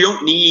we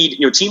don't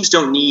need teams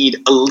don't need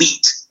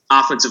elite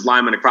offensive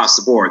linemen across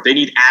the board. They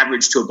need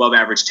average to above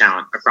average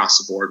talent across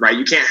the board, right?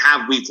 You can't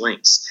have weak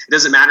links. It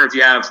doesn't matter if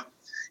you have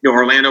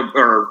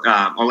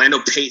Orlando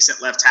Pace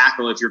at left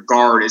tackle if your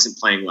guard isn't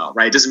playing well,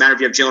 right? It doesn't matter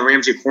if you have Jalen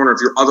Ramsey at corner if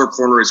your other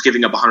corner is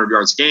giving up 100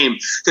 yards a game,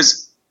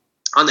 because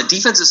on the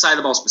defensive side of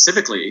the ball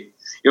specifically,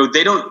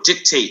 they don't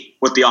dictate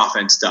what the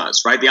offense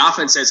does, right? The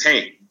offense says,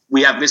 hey,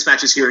 we have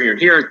mismatches here, here, and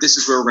here. This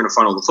is where we're going to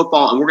funnel the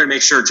football, and we're going to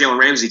make sure Jalen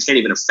Ramsey can't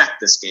even affect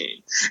this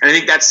game. And I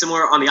think that's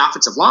similar on the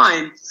offensive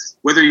line.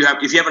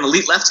 If you have an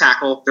elite left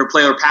tackle, they're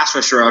player pass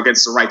rusher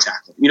against the right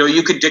tackle.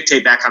 You could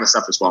dictate that kind of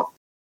stuff as well.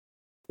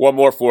 One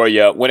more for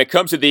you. When it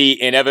comes to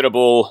the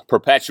inevitable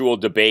perpetual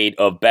debate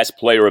of best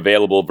player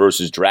available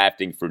versus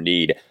drafting for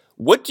need,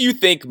 what do you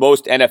think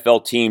most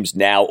NFL teams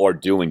now are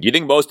doing? Do you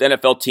think most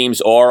NFL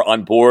teams are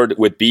on board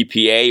with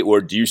BPA,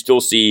 or do you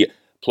still see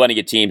plenty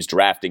of teams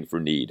drafting for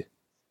need?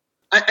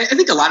 I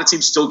think a lot of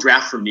teams still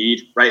draft for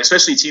need, right?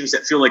 Especially teams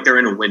that feel like they're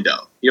in a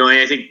window. And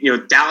I think,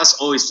 Dallas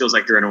always feels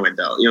like they're in a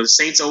window. The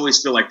Saints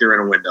always feel like they're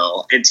in a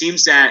window. And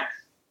teams that,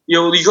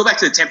 you go back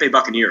to the Tampa Bay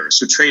Buccaneers,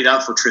 who traded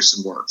up for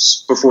Tristan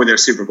Wirfs before their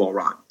Super Bowl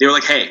run. They were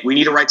like, hey, we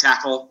need a right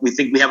tackle. We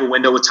think we have a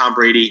window with Tom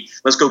Brady.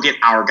 Let's go get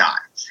our guy.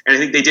 And I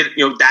think they did,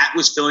 that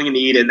was filling a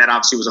need, and that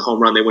obviously was a home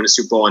run. They win a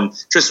Super Bowl, and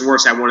Tristan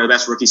Wirfs had one of the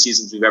best rookie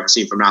seasons we've ever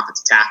seen from an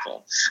offensive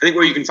tackle. I think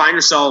where you can find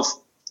yourself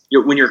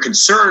when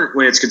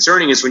it's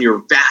concerning is when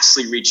you're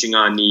vastly reaching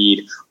on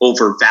need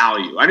over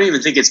value. I don't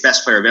even think it's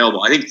best player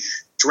available. I think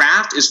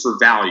draft is for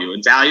value,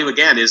 and value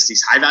again is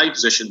these high value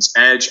positions: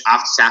 edge,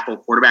 offensive tackle,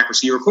 quarterback,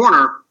 receiver,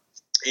 corner.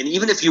 And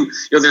even if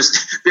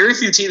there's very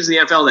few teams in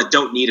the NFL that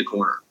don't need a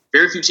corner.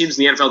 Very few teams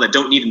in the NFL that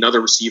don't need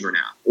another receiver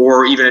now,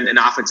 or even an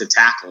offensive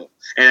tackle.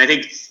 And I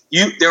think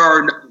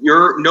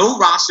you're no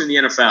roster in the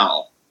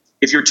NFL,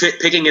 if you're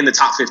picking in the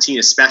top 15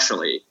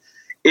 especially,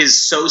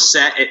 is so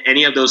set at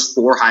any of those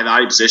four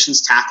high-value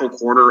positions, tackle,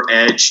 corner,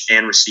 edge,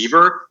 and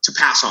receiver, to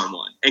pass on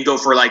one and go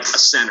for like a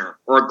center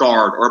or a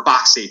guard or a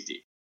box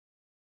safety.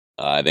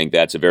 I think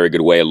that's a very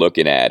good way of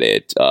looking at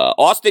it.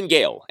 Austin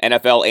Gayle,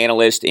 NFL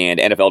analyst and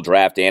NFL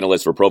draft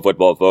analyst for Pro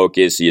Football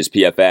Focus. He is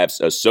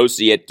PFF's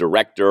Associate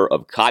Director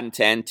of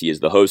Content. He is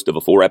the host of a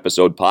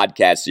 4-episode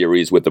podcast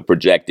series with the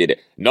projected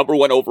number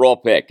 1 overall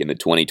pick in the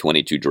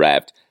 2022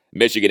 draft,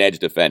 Michigan edge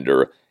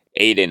defender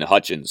Aiden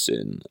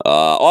Hutchinson.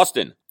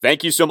 Austin,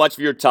 thank you so much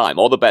for your time.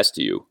 All the best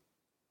to you.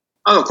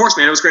 Oh, of course,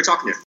 man. It was great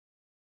talking to you.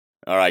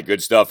 All right,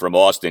 good stuff from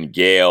Austin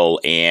Gayle.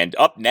 And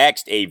up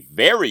next, a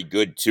very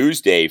good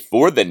Tuesday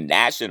for the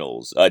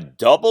Nationals. A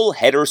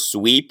double-header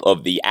sweep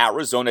of the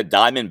Arizona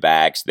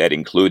Diamondbacks that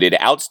included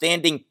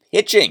outstanding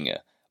pitching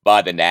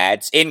by the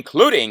Nats,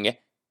 including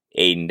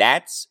a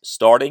Nats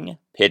starting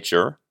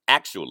pitcher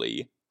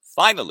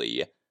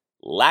finally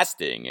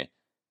lasting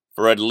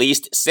for at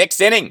least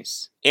 6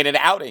 innings in an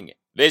outing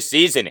this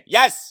season.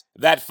 Yes,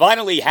 that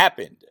finally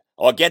happened.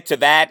 I'll get to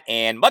that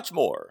and much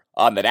more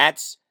on the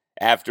Nats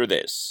after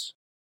this.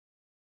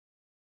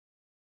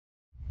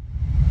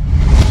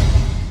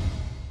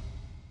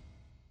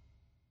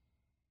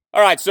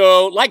 All right,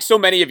 so like so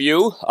many of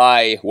you,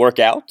 I work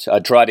out, I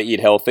try to eat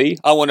healthy,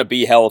 I want to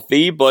be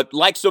healthy, but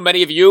like so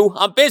many of you,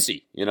 I'm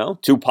busy, 2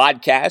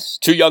 podcasts,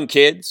 2 young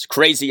kids,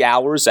 crazy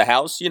hours, a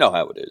house, you know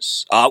how it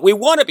is. We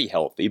want to be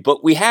healthy,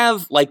 but we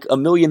have like a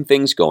million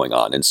things going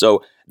on, and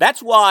so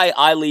that's why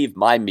I leave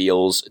my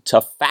meals to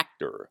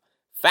Factor.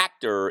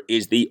 Factor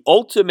is the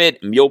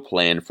ultimate meal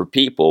plan for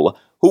people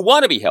who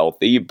want to be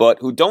healthy, but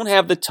who don't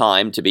have the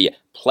time to be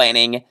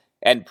planning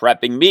and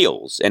prepping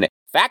meals. And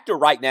Factor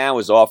right now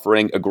is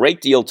offering a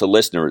great deal to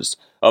listeners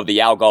of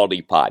the Al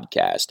Galdi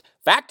podcast.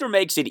 Factor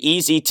makes it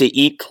easy to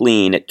eat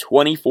clean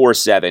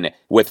 24/7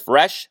 with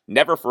fresh,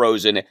 never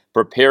frozen,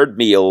 prepared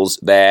meals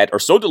that are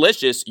so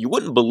delicious you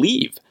wouldn't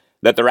believe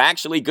that they're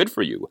actually good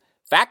for you.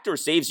 Factor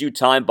saves you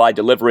time by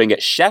delivering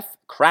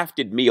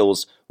chef-crafted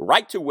meals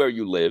right to where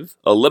you live,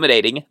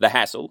 eliminating the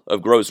hassle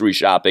of grocery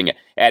shopping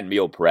and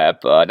meal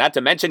prep, not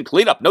to mention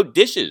cleanup, no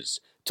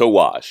dishes to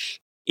wash.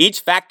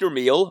 Each Factor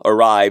meal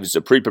arrives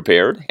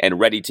pre-prepared and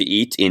ready to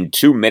eat in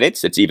 2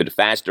 minutes. It's even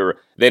faster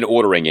than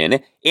ordering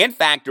in. And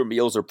Factor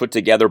meals are put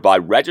together by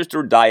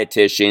registered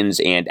dietitians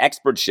and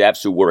expert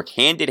chefs who work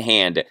hand in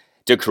hand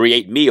to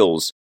create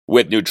meals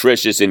with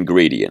nutritious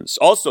ingredients.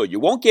 Also, you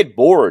won't get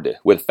bored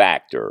with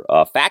Factor.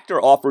 Factor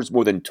offers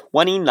more than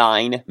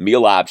 29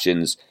 meal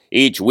options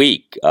each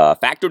week.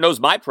 Factor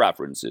knows my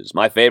preferences.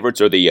 My favorites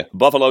are the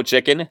buffalo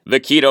chicken, the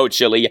keto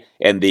chili,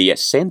 and the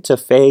Santa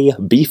Fe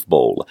beef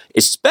bowl.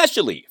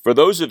 Especially for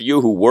those of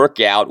you who work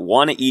out,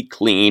 want to eat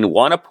clean,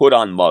 want to put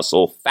on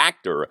muscle,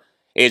 Factor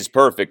is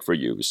perfect for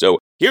you. So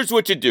here's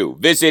what you do.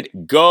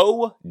 Visit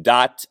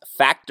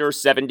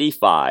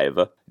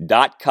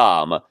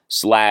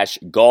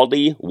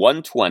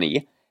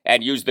go.factor75.com/Galdi120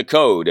 and use the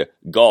code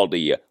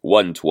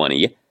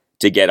Galdi120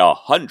 to get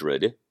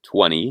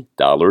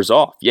 $120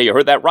 off. Yeah, you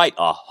heard that right.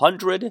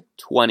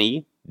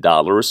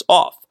 $120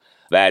 off.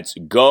 That's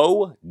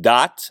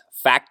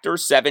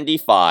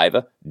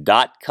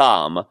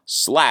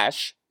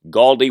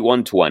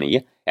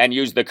go.factor75.com/Galdi120 and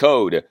use the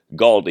code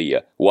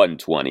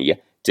Galdi120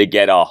 to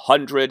get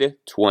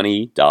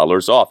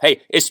 $120 off.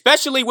 Hey,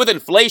 especially with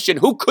inflation,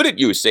 who couldn't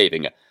use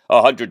saving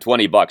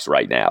 $120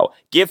 right now?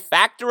 Give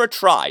Factor a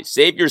try.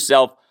 Save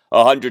yourself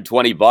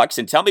 $120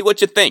 and tell me what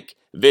you think.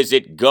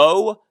 Visit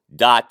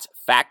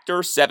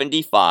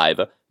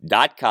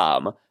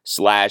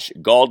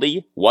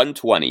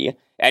go.factor75.com/Galdi120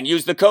 and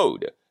use the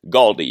code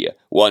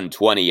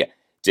Galdi120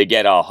 to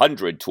get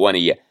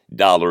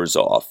 $120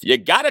 off. You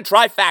gotta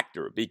try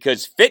Factor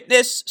because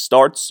fitness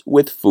starts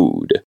with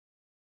food.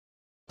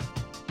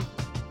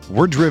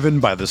 We're driven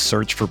by the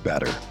search for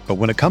better. But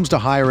when it comes to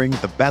hiring,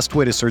 the best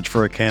way to search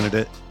for a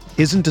candidate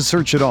isn't to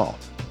search at all.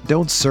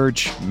 Don't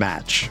search,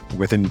 match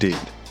with Indeed.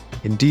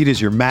 Indeed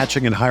is your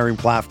matching and hiring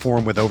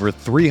platform with over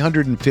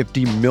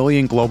 350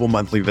 million global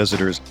monthly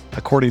visitors,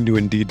 according to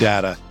Indeed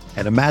data,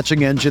 and a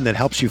matching engine that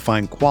helps you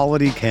find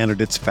quality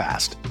candidates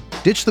fast.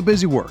 Ditch the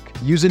busy work.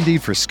 Use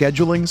Indeed for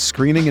scheduling,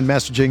 screening, and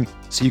messaging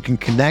so you can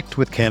connect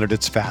with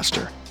candidates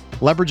faster.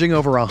 Leveraging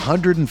over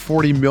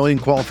 140 million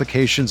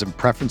qualifications and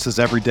preferences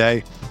every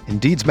day,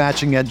 Indeed's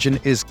matching engine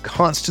is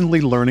constantly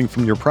learning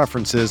from your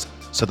preferences,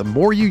 so the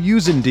more you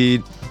use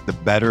Indeed, the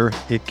better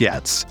it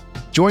gets.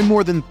 Join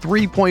more than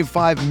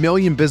 3.5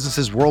 million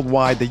businesses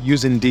worldwide that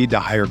use Indeed to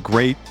hire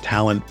great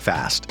talent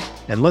fast.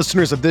 And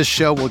listeners of this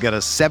show will get a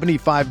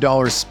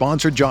 $75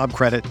 sponsored job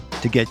credit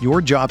to get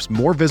your jobs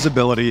more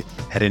visibility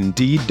at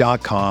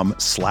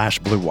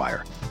Indeed.com/Blue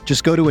Wire.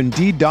 Just go to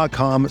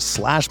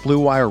Indeed.com/Blue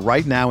Wire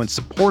right now and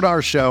support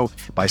our show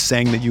by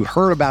saying that you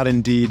heard about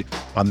Indeed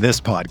on this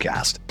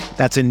podcast.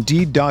 That's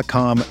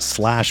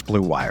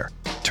Indeed.com/Blue Wire.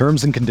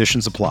 Terms and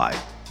conditions apply.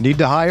 Need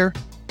to hire?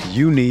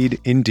 You need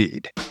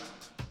Indeed.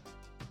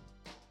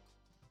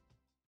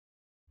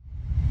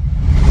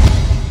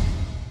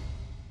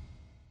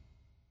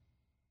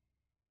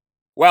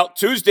 Well,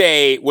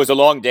 Tuesday was a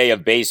long day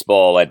of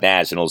baseball at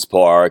Nationals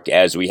Park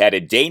as we had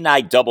a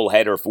day-night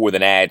doubleheader for the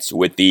Nats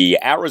with the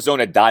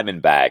Arizona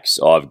Diamondbacks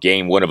of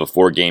Game 1 of a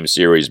 4-game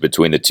series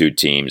between the two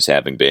teams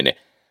having been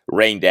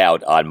rained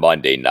out on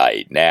Monday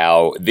night.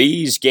 Now,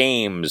 these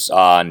games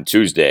on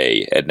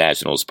Tuesday at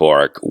Nationals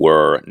Park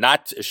were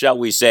not, shall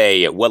we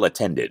say, well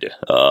attended.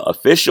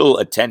 Official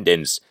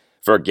attendance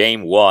for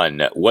Game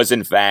 1 was,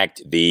 in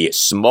fact, the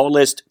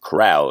smallest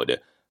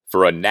crowd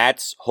for a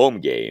Nats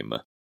home game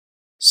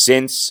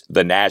since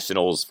the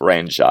Nationals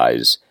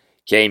franchise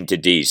came to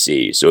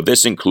D.C. So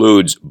this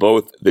includes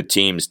both the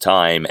team's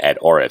time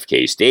at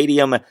RFK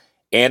Stadium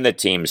and the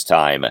team's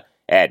time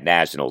at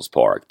Nationals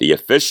Park. The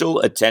official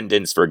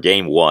attendance for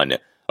Game 1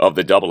 of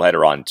the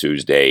doubleheader on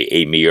Tuesday,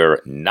 a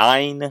mere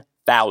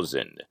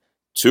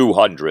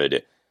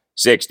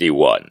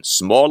 9,261.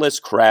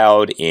 Smallest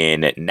crowd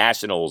in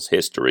Nationals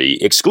history,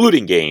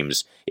 excluding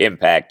games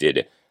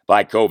impacted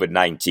by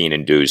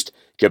COVID-19-induced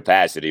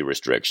capacity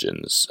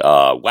restrictions.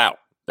 Wow.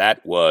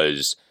 That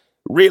was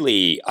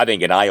really, I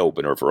think, an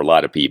eye-opener for a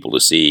lot of people to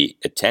see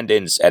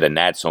attendance at a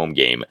Nats home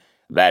game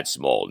that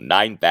small,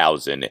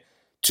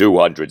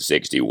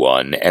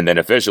 9,261. And then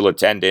official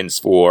attendance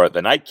for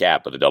the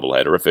nightcap of the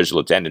doubleheader, official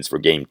attendance for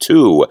Game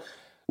 2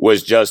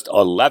 was just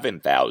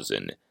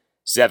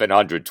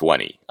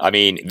 11,720. I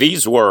mean,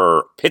 these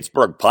were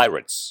Pittsburgh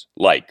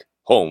Pirates-like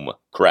home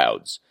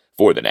crowds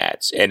for the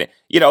Nats. And,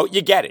 you know,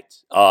 you get it.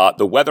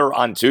 The weather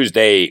on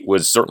Tuesday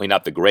was certainly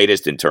not the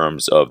greatest in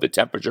terms of the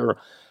temperature.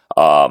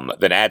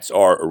 The Nats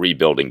are a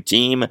rebuilding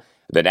team.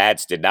 The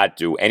Nats did not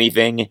do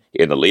anything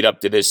in the lead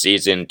up to this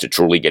season to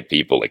truly get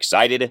people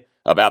excited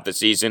about the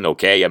season.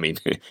 Okay, I mean,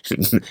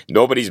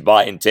 nobody's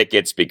buying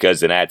tickets because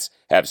the Nats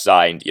have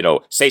signed,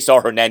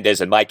 Cesar Hernandez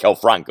and Maikel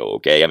Franco.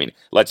 Okay, I mean,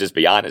 let's just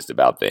be honest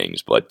about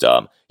things. But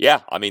yeah,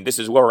 I mean, this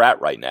is where we're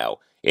at right now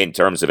in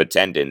terms of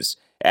attendance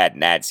at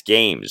Nats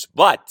games.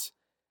 But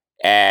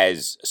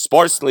as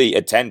sparsely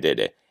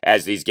attended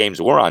as these games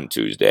were on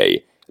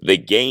Tuesday, the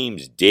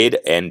games did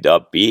end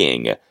up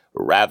being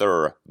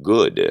rather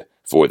good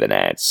for the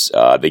Nats.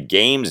 The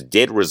games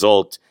did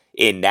result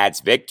in Nats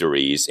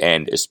victories,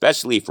 and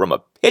especially from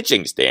a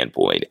pitching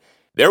standpoint,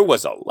 there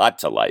was a lot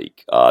to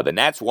like. The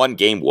Nats won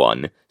Game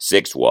 1,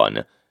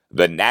 6-1.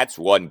 The Nats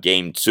won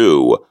Game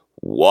 2,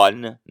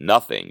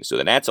 1-0. So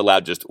the Nats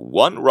allowed just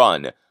one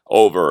run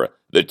over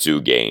the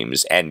two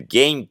games, and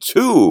Game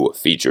 2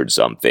 featured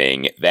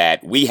something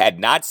that we had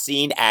not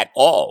seen at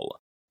all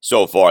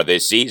so far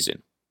this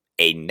season.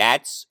 A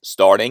Nats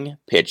starting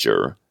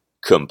pitcher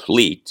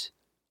complete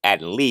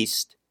at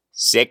least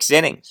 6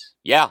 innings.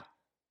 Yeah,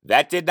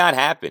 that did not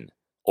happen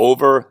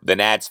over the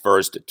Nats'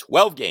 first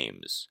 12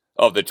 games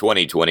of the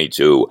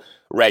 2022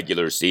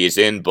 regular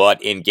season,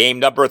 but in game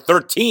number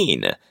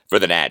 13 for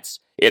the Nats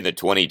in the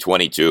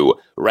 2022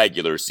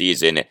 regular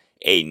season,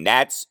 a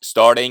Nats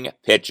starting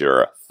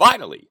pitcher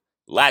finally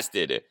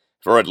lasted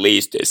for at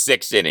least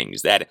 6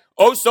 innings. That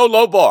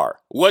oh-so-low bar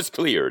was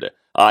cleared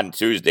on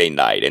Tuesday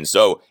night. And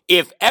so,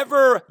 if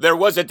ever there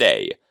was a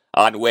day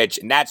on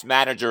which Nats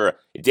manager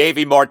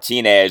Davey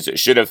Martinez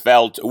should have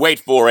felt, wait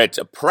for it,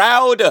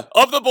 proud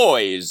of the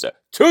boys,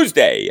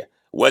 Tuesday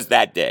was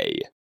that day.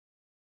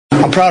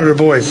 I'm proud of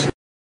the boys.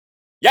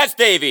 Yes,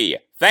 Davey,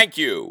 thank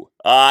you.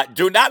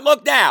 Do not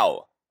look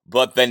now,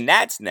 but the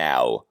Nats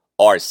now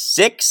are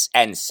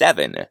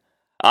 6-7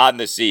 on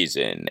the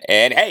season.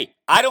 And hey,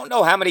 I don't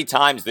know how many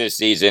times this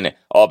season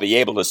I'll be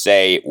able to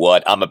say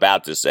what I'm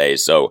about to say,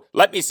 so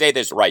let me say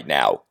this right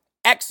now.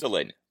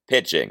 Excellent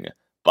pitching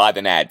by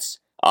the Nats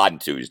on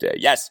Tuesday.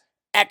 Yes,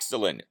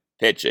 excellent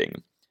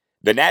pitching.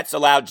 The Nats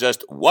allowed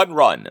just one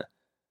run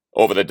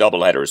over the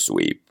doubleheader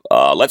sweep.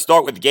 Let's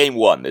start with Game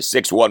 1, the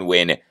 6-1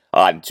 win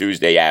on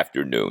Tuesday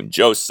afternoon.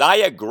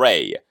 Josiah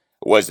Gray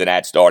was the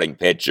Nats starting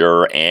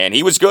pitcher, and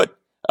he was good.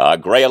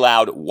 Gray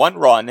allowed one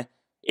run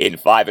in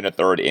 5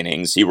 1/3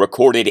 innings. He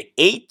recorded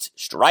 8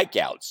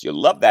 strikeouts. You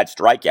love that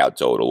strikeout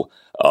total.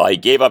 He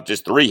gave up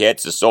just 3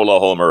 hits, a solo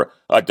homer,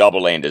 a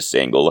double, and a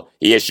single.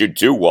 He issued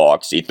 2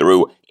 walks. He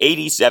threw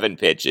 87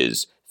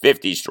 pitches,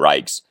 50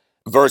 strikes,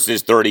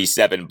 versus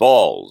 37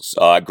 balls.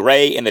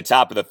 Gray, in the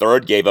top of the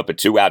 3rd, gave up a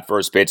 2-out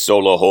first pitch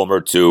solo homer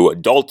to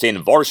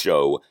Dalton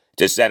Varsho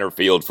to center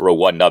field for a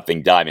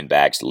 1-0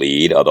 Diamondbacks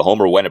lead. The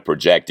homer went a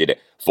projected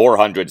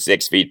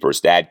 406 feet per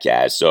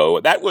Statcast, so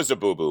that was a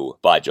boo-boo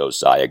by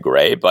Josiah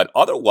Gray, but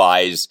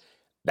otherwise,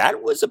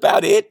 that was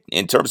about it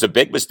in terms of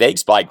big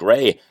mistakes by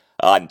Gray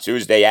on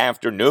Tuesday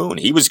afternoon.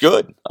 He was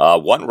good.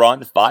 1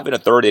 run, 5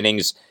 1/3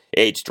 innings,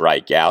 8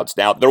 strikeouts.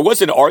 Now, there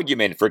was an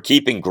argument for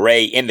keeping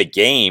Gray in the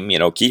game,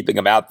 keeping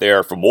him out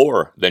there for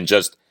more than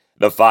just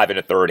the 5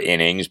 1/3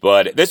 innings.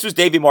 But this was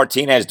Davey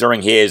Martinez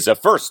during his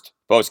first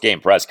post-game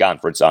press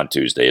conference on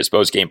Tuesday, his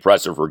post-game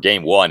presser for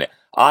Game 1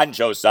 on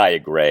Josiah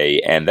Gray.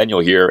 And then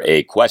you'll hear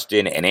a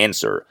question and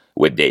answer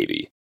with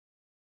Davey.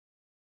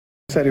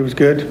 Said he was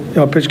good.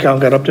 Pitch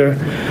count got up there,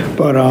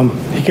 but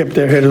he kept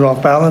their hitters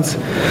off balance.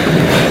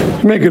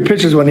 He made good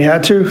pitches when he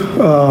had to.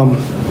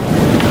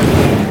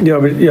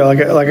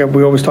 Like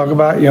we always talk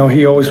about,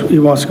 he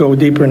wants to go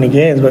deeper in the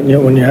games, but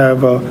when you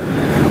have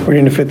when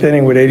you're in the 5th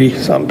inning with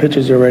 80-something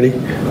pitches already,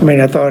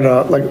 I thought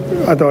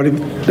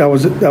that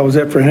was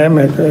it for him,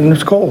 and it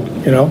was cold,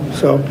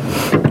 So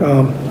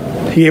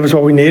he gave us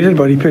what we needed,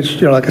 but he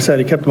pitched, like I said,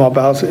 he kept them off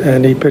balance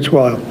and he pitched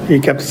well. He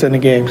kept us in the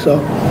game. So.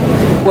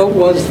 What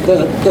was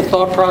the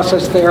thought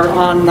process there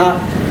on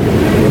not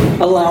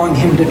allowing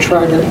him to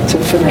try to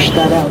finish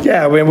that out?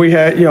 Yeah, we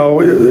had,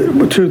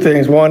 2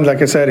 things. One,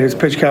 like I said, his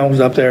pitch count was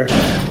up there.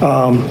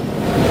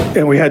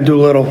 And we had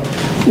Doolittle,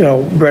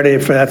 ready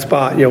for that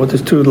spot, with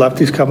his 2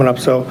 lefties coming up.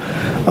 So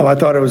I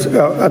thought it was,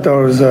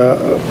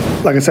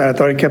 like I said, I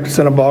thought he kept us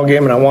in a ball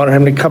game, and I wanted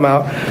him to come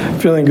out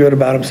feeling good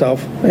about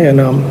himself. And,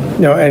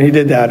 and he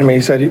did that.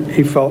 He said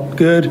he felt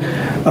good.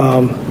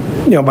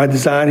 By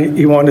design,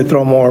 he wanted to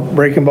throw more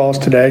breaking balls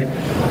today,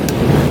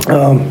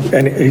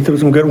 and he threw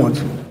some good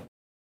ones.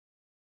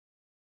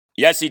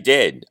 Yes, he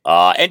did.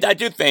 And I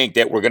do think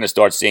that we're going to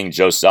start seeing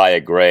Josiah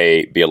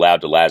Gray be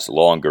allowed to last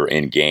longer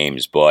in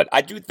games, but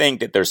I do think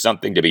that there's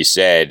something to be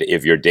said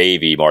if you're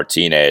Davey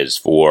Martinez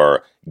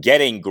for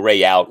getting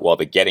Gray out while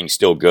the getting's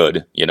still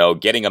good,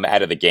 getting him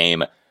out of the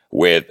game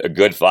with a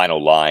good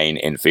final line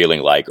and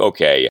feeling like,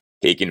 okay,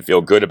 he can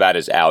feel good about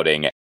his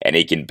outing and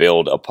he can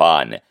build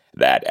upon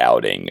that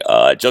outing.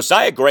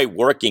 Josiah Gray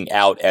working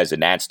out as a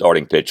Nats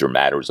starting pitcher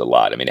matters a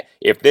lot.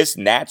 If this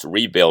Nats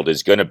rebuild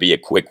is going to be a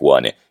quick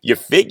one, you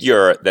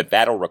figure that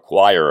that'll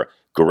require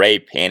Gray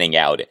panning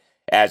out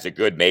as a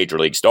good major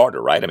league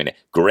starter, right?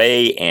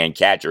 Gray and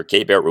catcher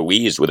Keibert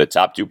Ruiz were the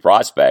top 2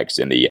 prospects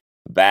in the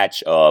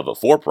batch of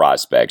 4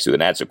 prospects who the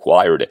Nats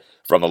acquired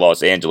from the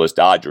Los Angeles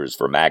Dodgers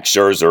for Max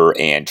Scherzer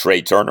and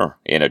Trey Turner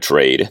in a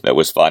trade that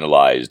was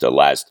finalized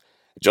last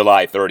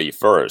July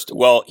 31st.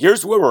 Well,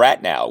 here's where we're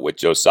at now with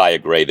Josiah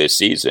Gray this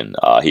season.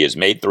 He has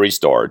made 3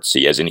 starts.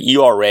 He has an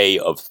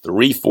ERA of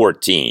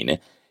 3.14.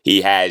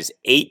 He has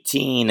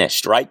 18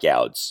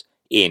 strikeouts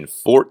in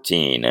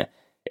 14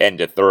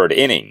 1/3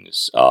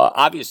 innings.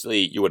 Obviously,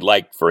 you would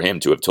like for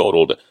him to have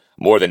totaled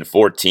more than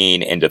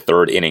 14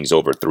 1/3 innings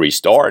over 3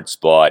 starts,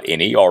 but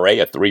an ERA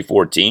of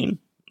 3.14,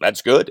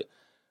 that's good.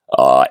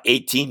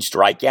 18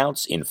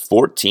 strikeouts in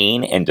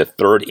 14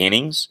 1/3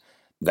 innings.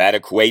 That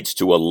equates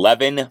to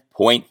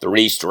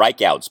 11.3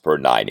 strikeouts per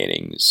 9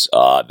 innings.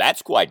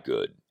 That's quite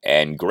good.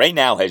 And Gray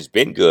now has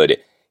been good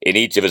in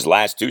each of his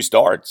last 2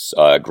 starts.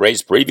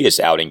 Gray's previous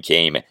outing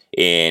came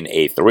in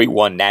a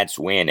 3-1 Nats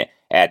win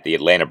at the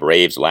Atlanta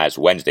Braves last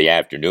Wednesday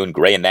afternoon.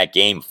 Gray in that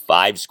game,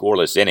 5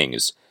 scoreless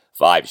innings,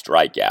 5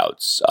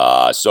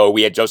 strikeouts. So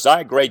we had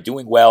Josiah Gray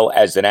doing well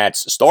as the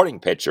Nats starting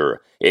pitcher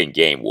in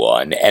Game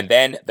 1. And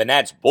then the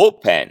Nats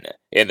bullpen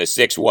in the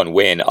 6-1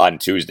 win on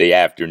Tuesday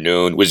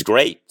afternoon was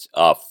great.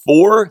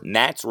 4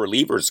 Nats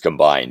relievers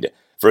combined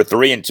for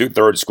 3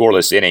 2/3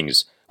 scoreless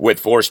innings with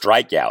 4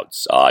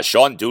 strikeouts.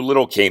 Sean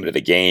Doolittle came to the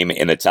game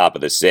in the top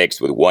of the 6th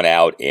with 1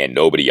 out and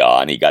nobody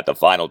on. He got the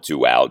final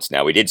 2 outs.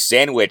 Now, he did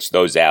sandwich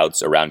those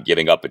outs around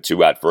giving up a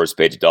 2-out first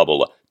pitch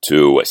double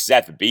to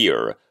Seth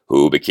Beer,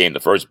 who became the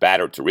first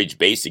batter to reach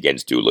base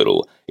against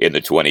Doolittle in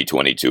the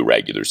 2022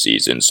 regular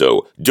season.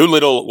 So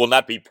Doolittle will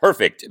not be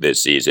perfect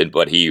this season,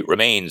 but he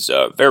remains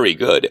very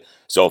good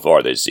so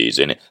far this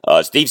season.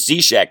 Steve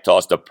Cishek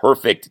tossed a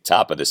perfect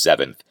top of the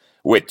 7th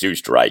with 2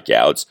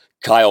 strikeouts.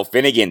 Kyle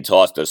Finnegan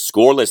tossed a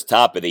scoreless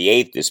top of the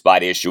 8th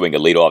despite issuing a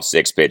leadoff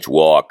 6-pitch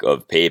walk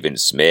of Pavin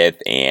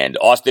Smith. And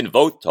Austin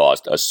Voth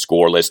tossed a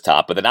scoreless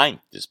top of the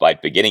 9th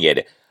despite beginning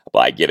it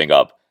by giving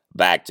up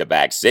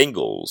back-to-back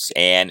singles.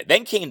 And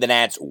then came the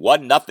Nats'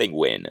 1-0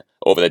 win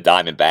over the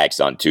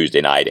Diamondbacks on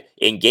Tuesday night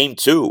in Game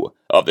 2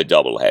 of the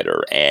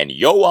doubleheader. And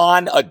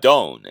Yoan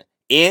Adon,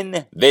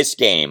 in this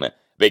game,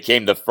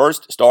 became the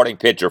first starting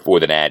pitcher for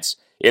the Nats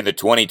in the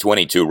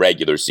 2022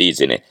 regular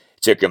season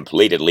to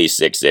complete at least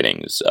 6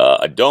 innings.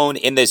 Adon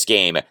in this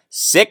game,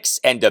 6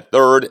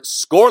 1/3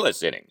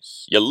 scoreless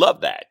innings. You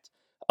love that.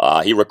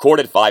 He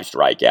recorded 5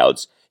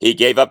 strikeouts. He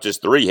gave up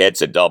just 3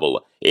 hits, a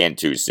double, and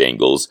 2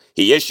 singles.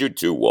 He issued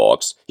 2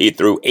 walks. He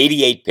threw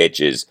 88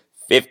 pitches,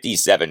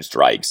 57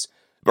 strikes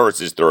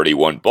versus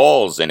 31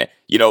 balls. And,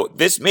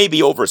 this may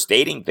be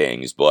overstating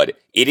things, but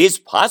it is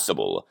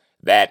possible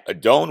that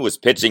Adon was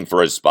pitching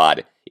for a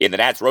spot in the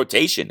Nats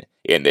rotation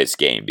in this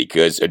game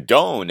because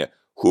Adon,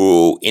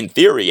 who, in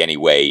theory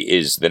anyway,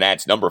 is the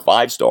Nats' number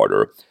 5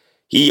 starter,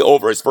 he,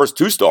 over his first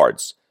 2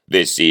 starts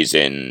this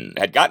season,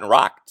 had gotten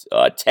rocked,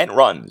 10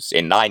 runs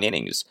in 9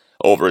 innings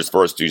over his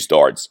first 2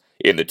 starts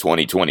in the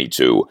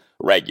 2022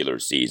 regular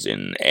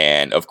season.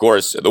 And, of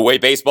course, the way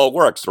baseball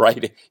works,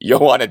 right?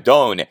 Joan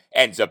Adon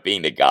ends up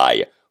being the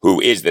guy who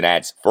is the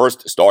Nats'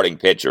 first starting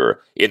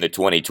pitcher in the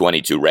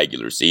 2022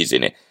 regular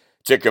season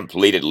to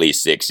complete at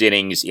least 6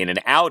 innings in an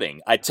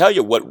outing. I tell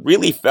you what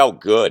really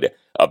felt good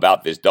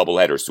about this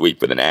doubleheader sweep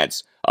for the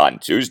Nats on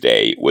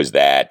Tuesday was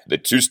that the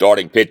 2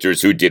 starting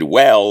pitchers who did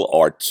well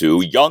are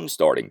 2 young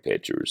starting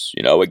pitchers.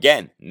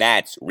 Again,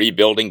 Nats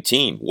rebuilding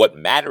team. What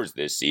matters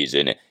this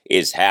season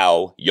is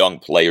how young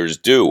players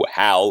do,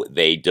 how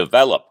they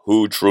develop,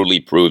 who truly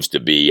proves to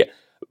be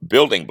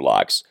building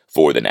blocks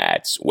for the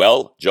Nats.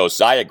 Well,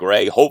 Josiah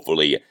Gray,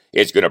 hopefully,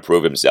 is going to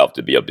prove himself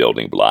to be a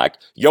building block.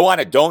 Joan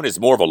Adon is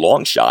more of a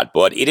long shot,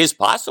 but it is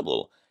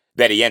possible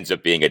that he ends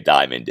up being a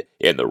diamond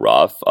in the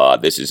rough.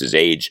 This is his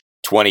age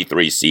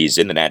 23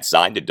 season. The Nats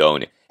signed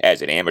Adon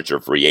as an amateur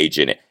free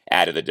agent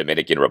out of the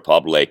Dominican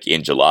Republic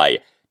in July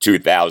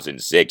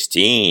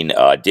 2016.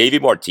 Davey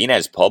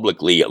Martinez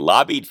publicly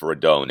lobbied for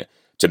Adon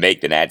to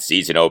make the Nats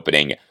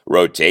season-opening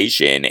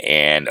rotation,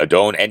 and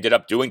Adon ended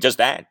up doing just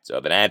that.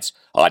 The Nats,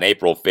 on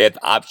April 5th,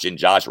 optioned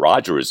Josh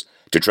Rogers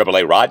to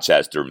AAA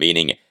Rochester,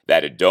 meaning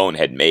that Adon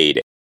had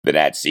made the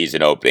Nats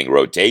season-opening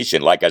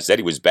rotation. Like I said,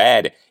 he was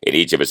bad in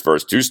each of his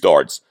first 2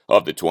 starts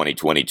of the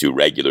 2022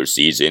 regular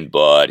season,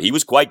 but he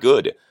was quite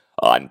good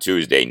on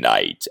Tuesday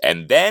night.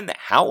 And then,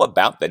 how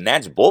about the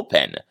Nats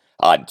bullpen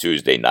on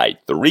Tuesday night?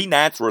 3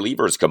 Nats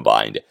relievers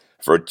combined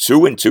for 2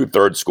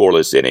 2/3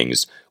 scoreless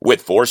innings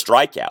with 4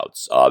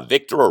 strikeouts.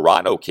 Victor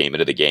Arano came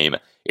into the game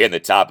in the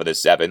top of the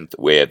 7th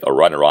with a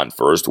runner on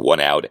first, 1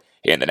 out,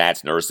 and the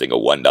Nats nursing a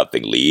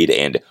 1-0 lead,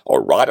 and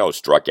Arano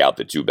struck out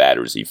the 2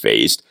 batters he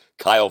faced.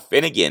 Kyle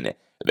Finnegan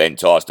then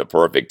tossed a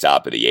perfect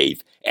top of the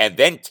 8th, and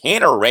then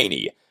Tanner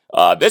Rainey.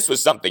 This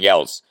was something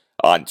else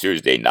on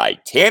Tuesday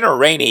night. Tanner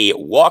Rainey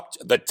walked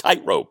the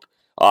tightrope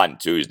on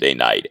Tuesday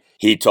night.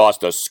 He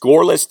tossed a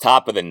scoreless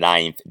top of the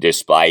 9th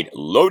despite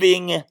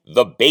loading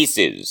the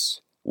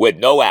bases with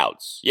no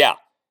outs. Yeah,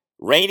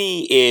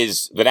 Rainey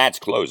is the Nats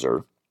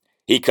closer.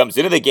 He comes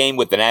into the game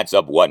with the Nats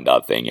up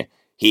 1-0.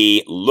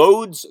 He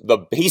loads the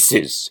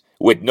bases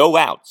with no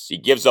outs. He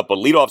gives up a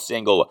leadoff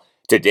single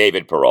to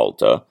David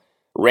Peralta.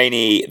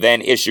 Rainey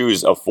then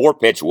issues a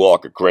 4-pitch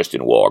walk to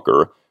Christian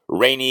Walker.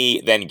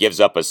 Rainey then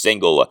gives up a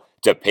single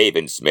to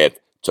Pavin Smith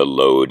to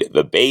load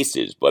the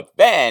bases. But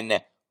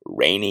then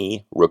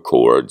Rainey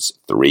records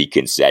 3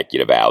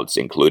 consecutive outs,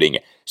 including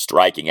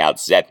striking out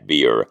Seth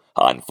Beer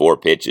on 4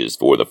 pitches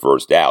for the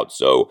first out.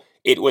 So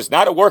it was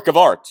not a work of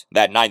art,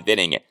 that 9th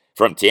inning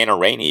from Tanner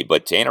Rainey,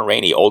 but Tanner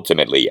Rainey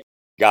ultimately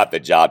got the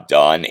job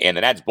done. And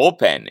the Nats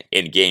bullpen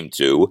in Game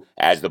 2,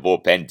 as the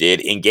bullpen did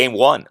in Game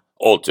 1,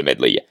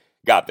 ultimately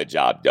got the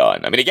job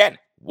done. I mean, again,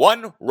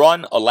 1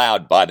 run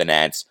allowed by the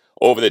Nats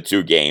over the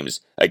 2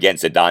 games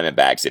against the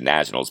Diamondbacks at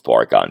Nationals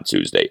Park on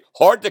Tuesday.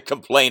 Hard to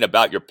complain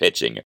about your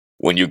pitching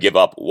when you give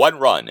up 1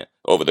 run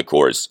over the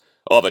course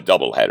of a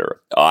doubleheader.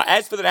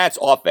 As for the Nats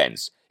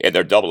offense in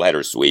their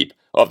doubleheader sweep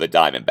of the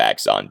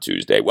Diamondbacks on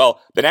Tuesday, well,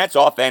 the Nats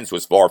offense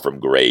was far from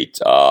great.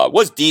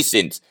 Was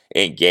decent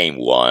in Game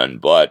 1,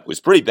 but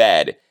was pretty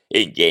bad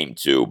in Game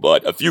 2,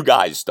 but a few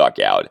guys stuck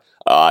out.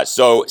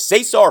 So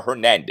Cesar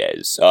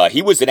Hernandez,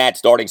 he was the Nats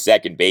starting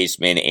second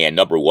baseman and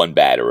number 1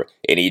 batter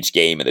in each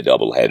game in the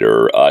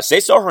doubleheader.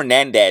 Cesar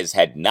Hernandez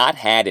had not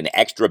had an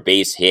extra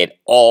base hit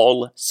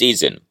all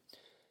season.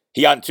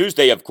 He, on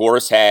Tuesday, of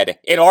course, had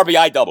an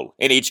RBI double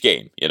in each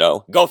game,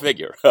 go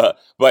figure.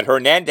 But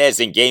Hernandez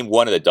in Game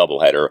 1 of the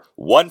doubleheader,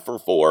 1 for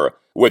 4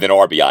 with an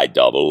RBI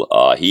double.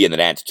 He and the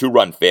Nats'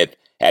 2-run 5th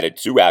had a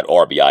 2-out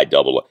RBI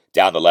double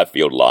down the left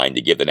field line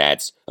to give the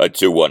Nats a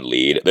 2-1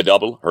 lead. The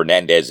double,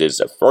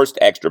 Hernandez's first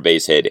extra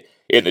base hit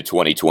in the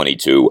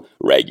 2022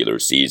 regular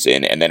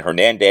season. And then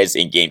Hernandez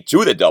in Game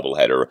 2 of the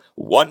doubleheader,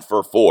 1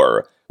 for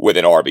 4 with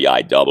an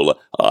RBI double.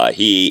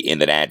 He, in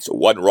the Nats'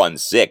 1-run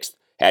 6th,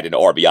 had an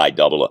RBI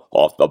double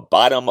off the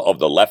bottom of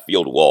the left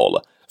field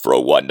wall for a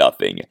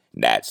 1-0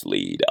 Nats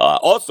lead.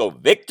 Also,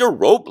 Victor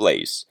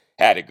Robles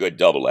had a good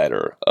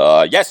doubleheader.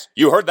 Yes,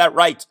 you heard that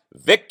right.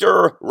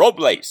 Victor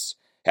Robles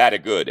had a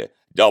good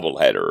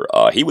doubleheader.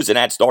 He was a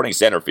Nats starting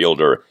center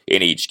fielder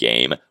in each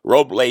game.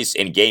 Robles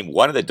in Game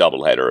 1 of the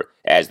doubleheader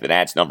as the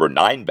Nats number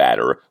 9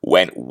 batter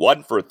went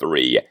 1 for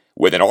 3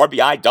 with an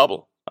RBI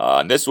double.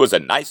 And this was a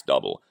nice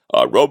double.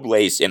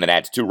 Robles in the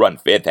Nats' 2-run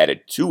 5th had a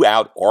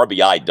 2-out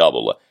RBI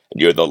double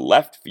near the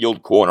left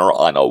field corner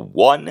on a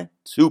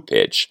 1-2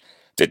 pitch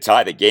to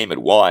tie the game at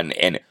 1,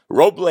 and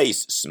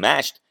Robles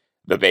smashed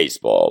the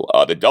baseball.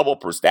 The double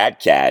per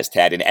StatCast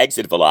had an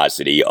exit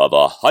velocity of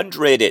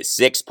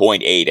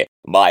 106.8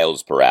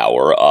 miles per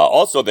hour.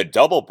 Also, the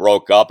double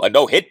broke up a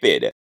no-hit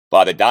bid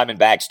by the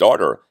Diamondback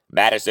starter,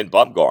 Madison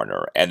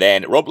Bumgarner. And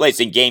then Robles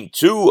in Game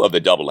 2 of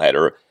the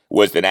doubleheader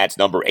was the Nats'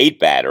 number 8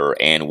 batter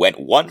and went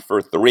 1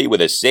 for 3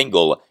 with a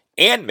single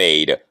and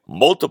made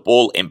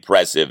multiple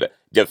impressive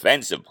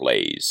defensive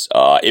plays.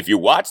 If you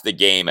watch the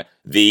game,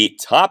 the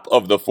top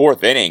of the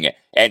 4th inning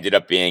ended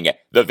up being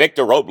the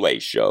Victor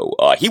Robles show.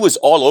 He was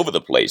all over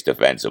the place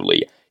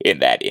defensively in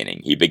that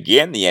inning. He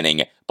began the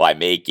inning by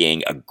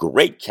making a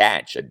great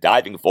catch, a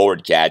diving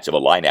forward catch of a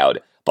lineout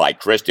by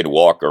Christian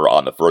Walker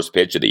on the first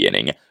pitch of the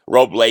inning.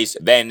 Robles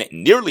then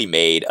nearly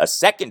made a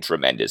second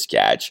tremendous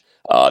catch,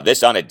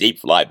 this on a deep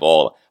fly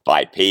ball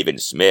by Pavin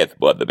Smith,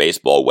 but the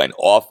baseball went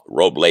off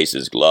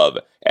Robles' glove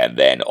and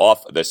then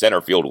off the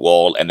center field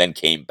wall and then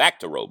came back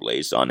to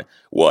Robles on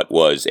what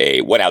was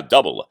a one-out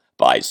double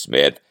by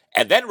Smith.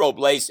 And then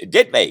Robles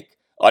did make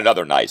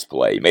another nice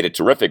play. He made a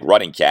terrific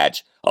running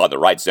catch on the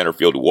right center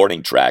field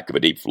warning track of a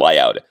deep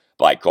flyout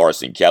by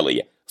Carson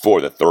Kelly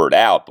for the third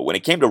out. But when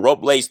it came to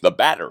Robles, the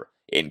batter,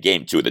 in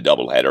Game 2 of the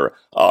doubleheader,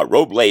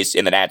 Robles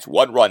in the Nats'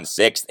 one-run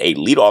sixth, a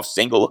leadoff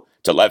single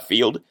to left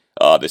field.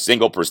 The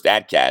single per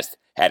StatCast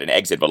had an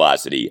exit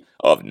velocity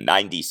of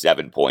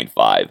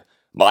 97.5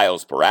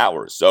 miles per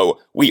hour. So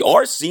we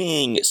are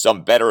seeing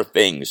some better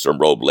things from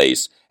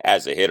Robles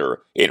as a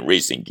hitter in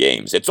recent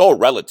games. It's all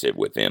relative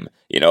with him.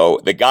 You know,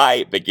 the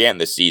guy began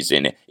the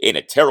season in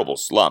a terrible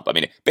slump. I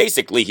mean,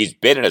 basically, he's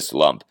been in a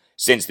slump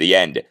since the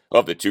end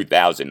of the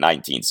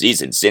 2019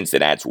 season, since the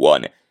Nats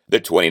won the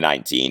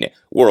 2019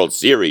 World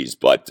Series,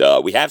 but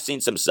we have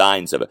seen some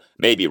signs of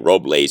maybe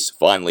Robles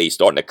finally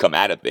starting to come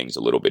out of things a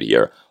little bit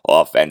here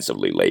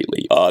offensively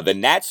lately. The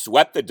Nats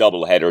swept the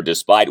doubleheader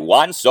despite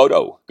Juan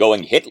Soto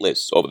going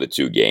hitless over the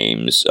two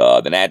games.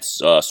 The Nats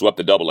swept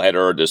the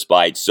doubleheader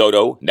despite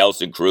Soto,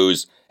 Nelson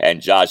Cruz, and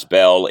Josh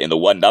Bell in the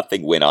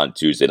 1-0 win on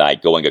Tuesday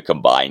night, going a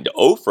combined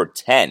 0 for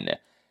 10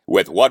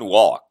 with one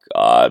walk.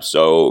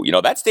 So, you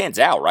know, that stands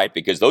out, right?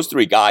 Because those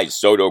three guys,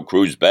 Soto,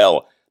 Cruz,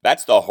 Bell,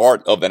 that's the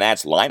heart of the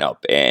Nats lineup.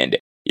 And,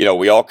 you know,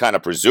 we all kind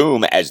of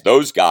presume as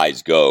those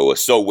guys go,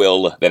 so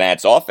will the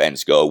Nats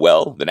offense go.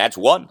 Well, the Nats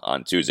won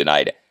on Tuesday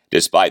night,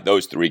 despite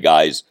those three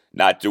guys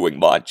not doing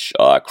much.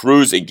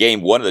 Cruz in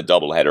Game 1 of the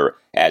doubleheader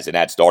as the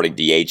Nats starting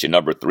DH and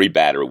number 3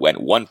 batter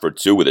went 1 for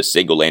 2 with a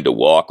single and a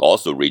walk,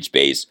 also reached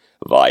base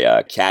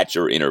via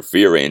catcher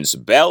interference.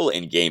 Bell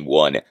in Game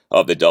 1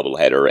 of the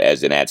doubleheader as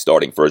the Nats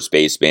starting first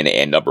baseman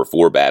and number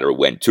 4 batter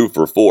went 2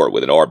 for 4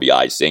 with an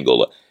RBI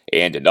single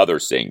and another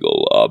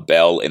single.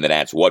 Bell in the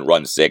Nats'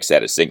 1-run 6th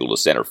had a single to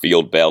center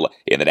field. Bell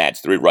in the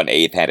Nats' 3-run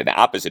 8th had an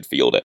opposite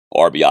field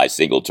RBI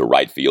single to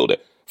right field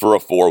for a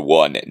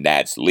 4-1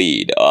 Nats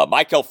lead.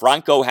 Maikel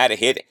Franco had a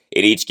hit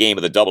in each game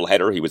of the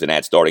doubleheader. He was the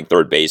Nats starting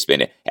third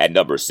baseman and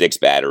number 6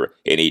 batter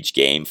in each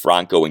game.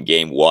 Franco in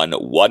Game 1,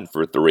 1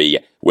 for 3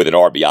 with an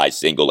RBI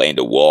single and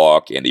a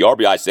walk. And the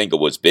RBI single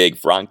was big.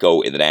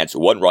 Franco in the Nats'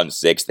 1-run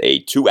 6th,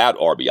 a 2-out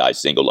RBI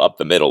single up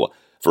the middle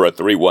for a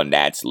 3-1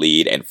 Nats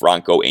lead, and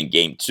Franco in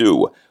Game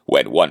 2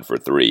 went 1 for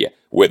 3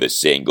 with a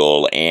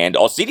single. And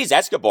Alcides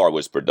Escobar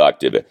was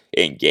productive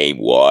in Game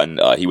 1.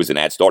 He was the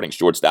Nats starting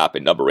shortstop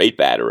and number 8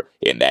 batter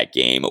in that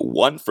game,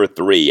 1 for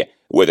 3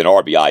 with an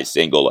RBI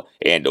single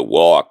and a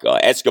walk.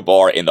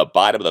 Escobar in the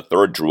bottom of the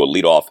third drew a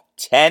leadoff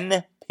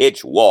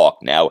 10-pitch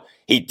walk. Now,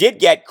 he did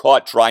get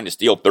caught trying to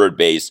steal third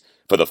base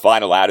for the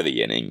final out of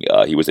the inning.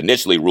 He was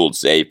initially ruled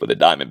safe, but the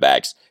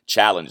Diamondbacks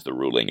challenged the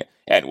ruling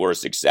and were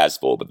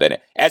successful. But then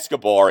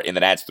Escobar in the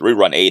Nats'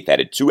 3-run 8th had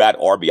a 2-out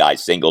RBI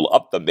single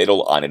up the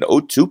middle on an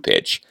 0-2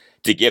 pitch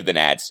to give the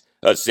Nats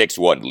a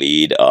 6-1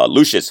 lead.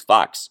 Lucius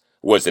Fox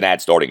was the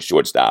Nats starting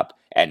shortstop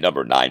and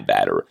number 9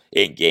 batter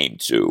in Game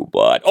 2.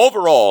 But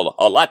overall,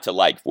 a lot to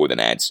like for the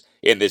Nats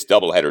in this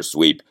doubleheader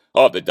sweep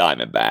of the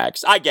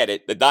Diamondbacks. I get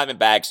it, the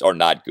Diamondbacks are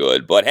not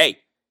good, but hey,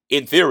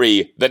 in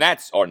theory, the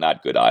Nats are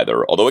not good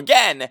either. Although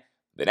again,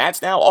 the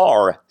Nats now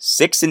are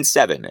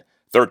 6-7,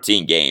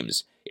 13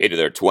 games into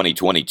their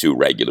 2022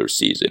 regular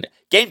season.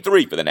 Game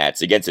 3 for the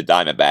Nats against the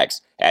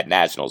Diamondbacks at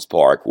Nationals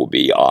Park will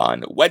be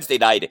on Wednesday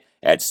night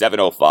at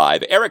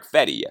 7:05. Eric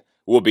Fetty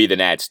will be the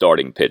Nats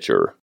starting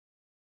pitcher.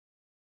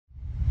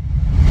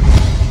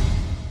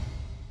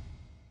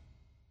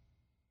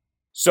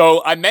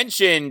 So I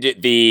mentioned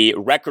the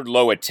record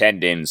low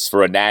attendance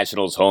for a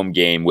Nationals home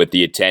game with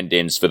the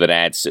attendance for the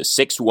Nats'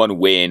 6-1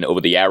 win over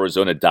the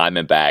Arizona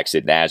Diamondbacks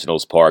at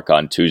Nationals Park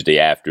on Tuesday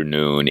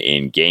afternoon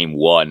in Game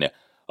 1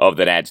 of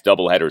the Nats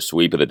doubleheader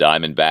sweep of the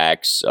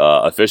Diamondbacks.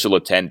 Official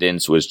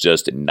attendance was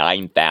just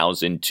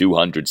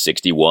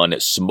 9,261,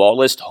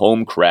 smallest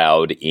home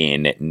crowd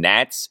in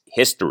Nats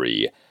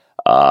history.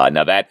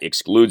 Now that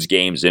excludes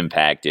games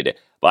impacted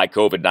by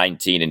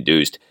COVID-19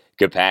 induced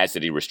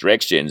capacity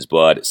restrictions,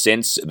 but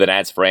since the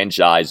Nats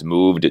franchise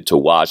moved to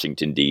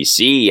Washington,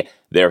 D.C.,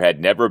 there had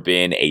never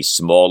been a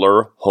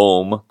smaller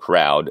home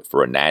crowd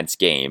for a Nats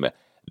game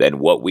than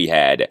what we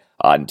had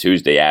on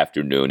Tuesday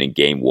afternoon in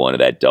Game 1 of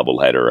that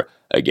doubleheader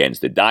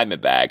against the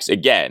Diamondbacks,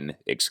 again,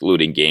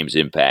 excluding games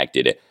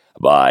impacted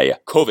by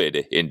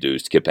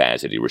COVID-induced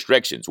capacity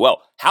restrictions.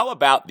 Well, how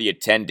about the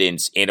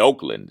attendance in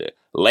Oakland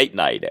late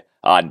night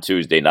on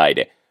Tuesday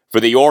night for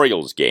the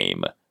Orioles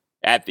game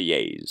at the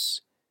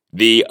A's?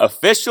 The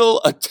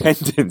official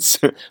attendance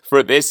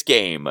for this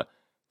game,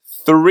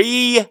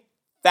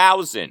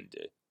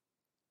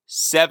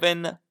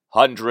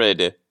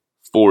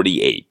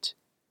 3,748.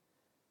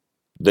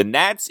 The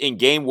Nats in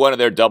Game 1 of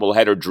their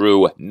doubleheader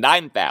drew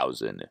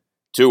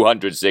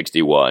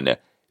 9,261.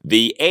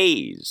 The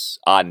A's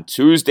on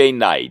Tuesday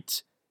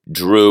night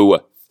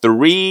drew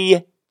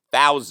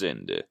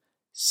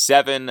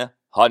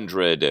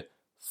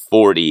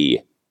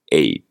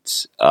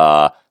 3,748.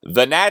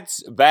 The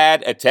Nats'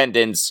 bad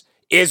attendance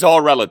is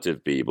all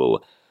relative,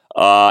 people.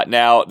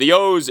 Now, the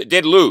O's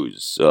did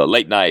lose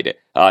late night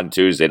on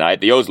Tuesday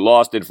night. The O's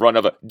lost in front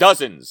of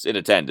dozens in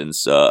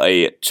attendance,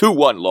 a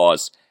 2-1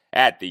 loss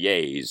at the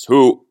A's,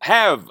 who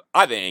have,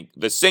 I think,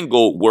 the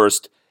single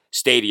worst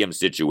stadium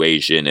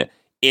situation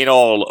in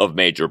all of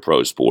major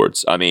pro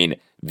sports. I mean,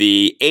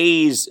 the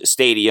A's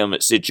stadium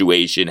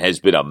situation has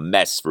been a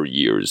mess for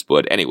years,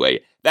 but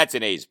anyway, that's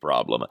an A's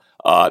problem.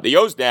 The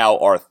O's now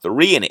are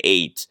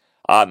 3-8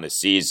 on the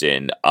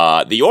season.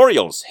 The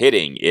Orioles'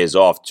 hitting is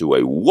off to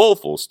a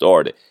woeful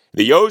start.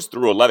 The O's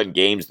through 11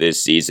 games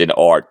this season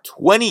are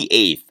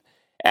 28th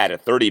out of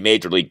 30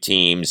 major league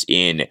teams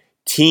in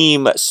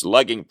team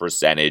slugging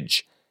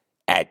percentage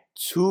at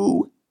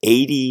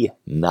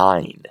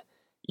 .289.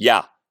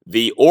 Yeah,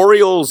 the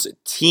Orioles'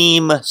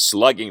 team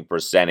slugging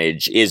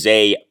percentage is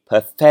a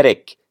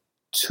pathetic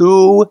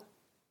 .289.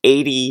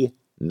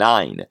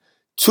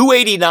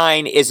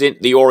 .289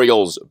 isn't the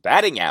Orioles'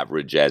 batting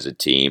average as a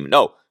team.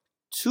 No,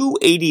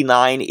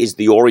 .289 is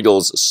the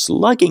Orioles'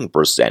 slugging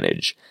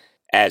percentage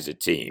as a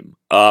team.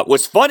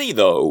 What's funny,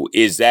 though,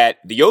 is that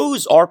the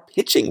O's are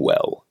pitching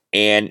well,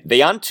 and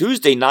they on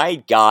Tuesday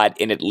night got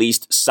an at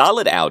least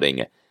solid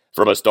outing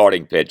from a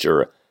starting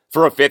pitcher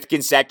for a fifth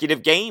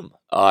consecutive game.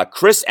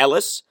 Chris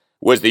Ellis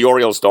was the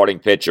Orioles' starting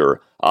pitcher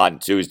on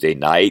Tuesday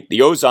night.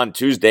 The O's on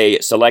Tuesday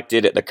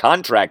selected the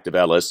contract of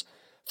Ellis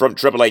from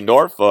AAA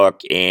Norfolk,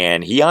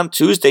 and he on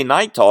Tuesday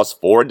night tossed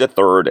 4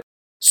 1/3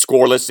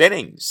 scoreless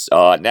innings.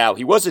 Now,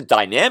 he wasn't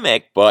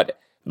dynamic, but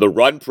the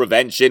run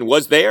prevention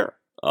was there.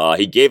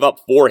 He gave up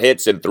 4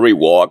 hits and 3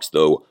 walks,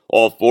 though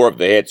all 4 of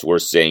the hits were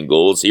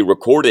singles. He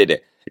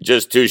recorded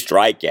just 2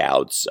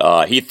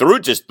 strikeouts. He threw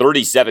just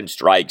 37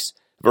 strikes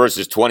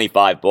versus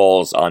 25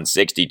 balls on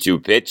 62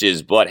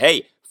 pitches. But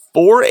hey,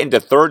 4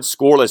 1/3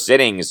 scoreless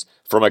innings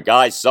from a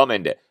guy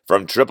summoned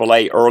from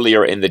AAA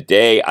earlier in the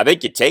day. I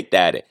think you take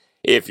that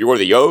if you're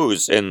the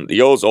O's, and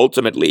the O's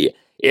ultimately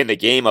in the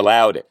game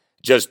allowed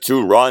just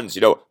 2 runs.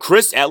 You know,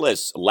 Chris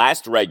Ellis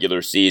last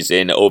regular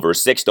season over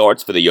 6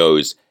 starts for the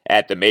O's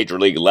at the major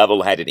league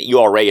level had an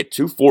ERA at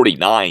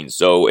 2.49,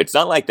 so it's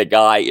not like the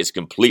guy is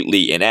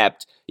completely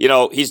inept. You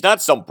know, he's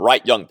not some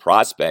bright young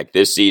prospect.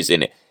 This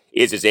season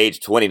is his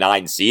age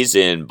 29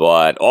 season,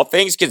 but all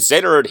things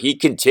considered, he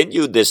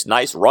continued this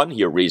nice run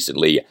here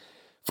recently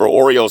for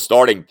Orioles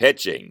starting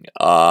pitching.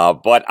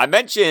 But I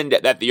mentioned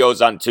that the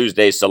O's on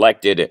Tuesday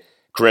selected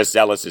Chris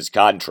Ellis's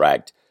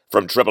contract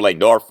from AAA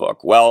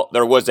Norfolk. Well,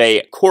 there was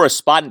a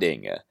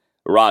corresponding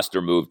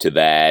roster move to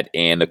that,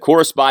 and the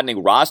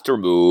corresponding roster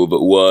move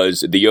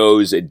was the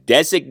O's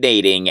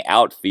designating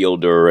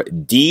outfielder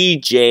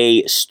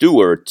DJ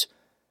Stewart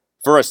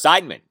for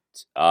assignment.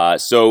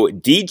 So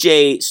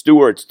DJ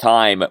Stewart's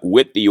time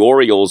with the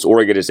Orioles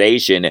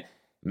organization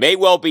may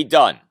well be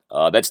done.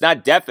 That's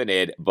not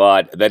definite,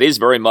 but that is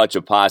very much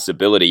a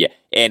possibility.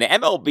 An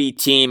MLB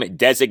team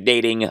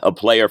designating a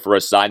player for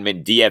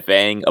assignment,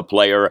 DFAing a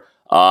player,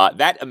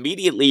 that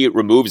immediately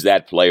removes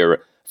that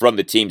player from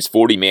the team's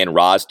 40-man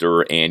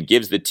roster and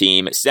gives the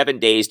team 7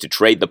 days to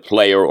trade the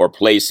player or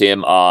place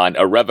him on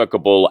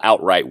irrevocable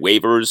outright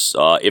waivers.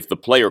 If the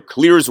player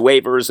clears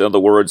waivers, in other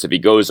words, if he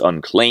goes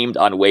unclaimed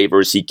on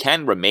waivers, he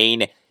can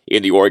remain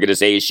in the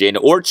organization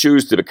or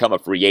choose to become a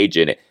free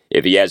agent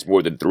if he has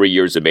more than 3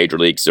 years of major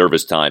league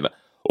service time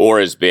or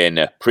has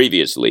been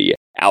previously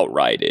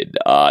outrighted.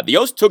 The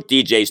O's took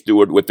DJ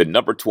Stewart with the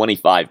number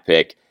 25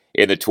 pick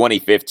in the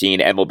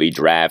 2015 MLB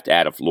draft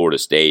out of Florida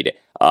State.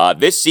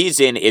 This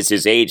season is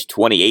his age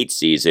 28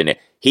 season.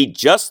 He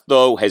just,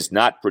 though, has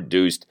not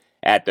produced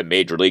at the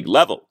major league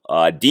level.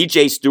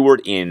 DJ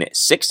Stewart in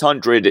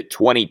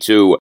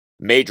 622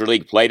 major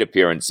league plate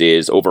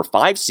appearances over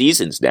 5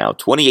 seasons now,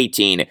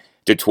 2018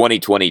 to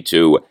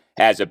 2022,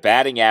 has a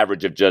batting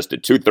average of just a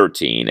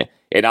 .213,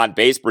 an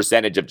on-base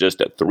percentage of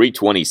just a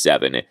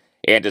 .327,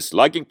 and a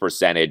slugging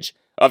percentage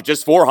of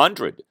just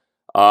 .400.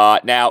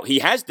 Now, he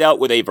has dealt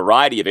with a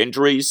variety of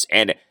injuries,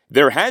 and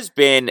there has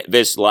been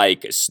this,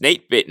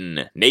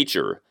 snake-bitten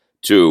nature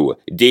to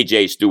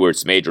DJ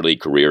Stewart's major league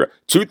career.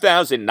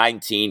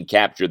 2019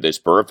 captured this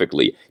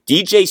perfectly.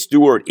 DJ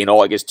Stewart in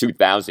August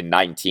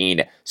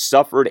 2019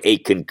 suffered a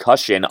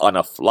concussion on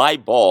a fly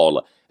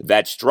ball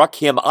that struck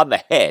him on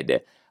the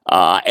head,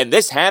 and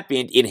this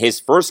happened in his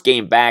first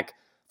game back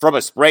from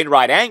a sprained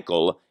right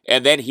ankle,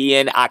 and then he,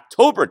 in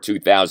October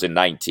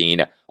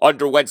 2019,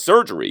 underwent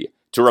surgery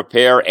to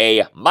repair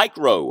a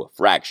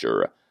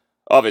microfracture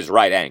of his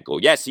right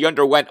ankle. Yes, he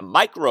underwent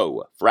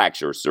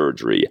microfracture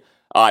surgery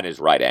on his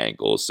right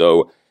ankle.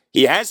 So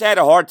he has had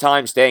a hard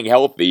time staying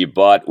healthy,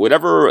 but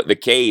whatever the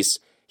case,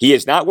 he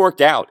has not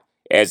worked out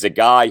as a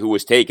guy who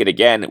was taken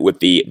again with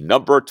the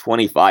number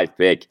 25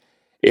 pick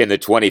in the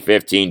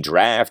 2015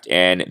 draft.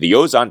 And the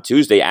O's on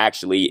Tuesday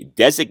actually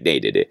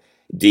designated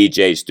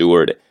DJ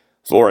Stewart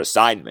for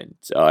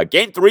assignment.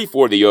 Game 3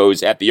 for the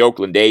O's at the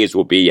Oakland A's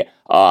will be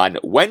on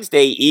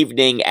Wednesday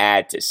evening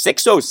at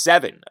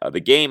 6:07. The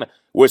game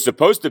was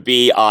supposed to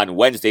be on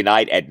Wednesday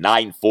night at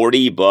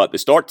 9:40, but the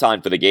start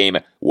time for the game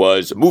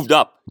was moved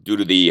up due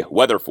to the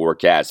weather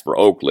forecast for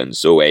Oakland.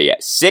 So a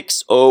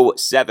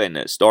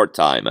 6:07 start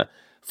time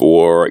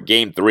for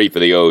Game 3 for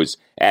the O's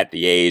at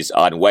the A's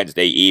on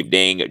Wednesday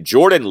evening.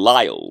 Jordan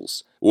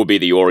Lyles will be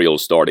the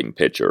Orioles' starting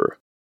pitcher.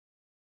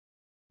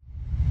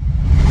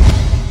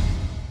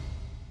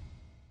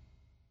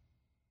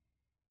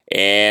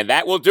 And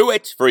that will do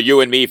it for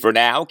you and me for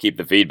now. Keep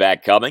the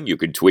feedback coming. You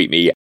can tweet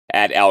me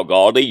at Al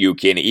Galdi. You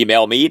can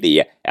email me,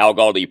 the Al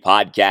Galdi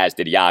podcast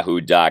at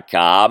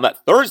yahoo.com.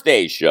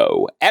 Thursday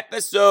show,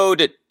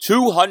 episode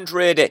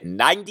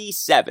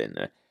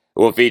 297,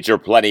 will feature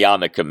plenty on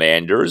the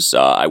Commanders.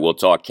 I will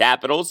talk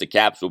Capitals. The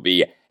Caps will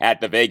be at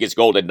the Vegas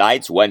Golden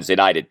Knights Wednesday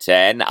night at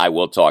 10. I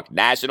will talk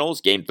Nationals.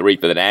 Game 3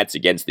 for the Nats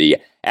against the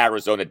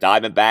Arizona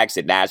Diamondbacks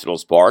at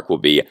Nationals Park will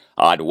be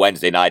on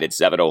Wednesday night at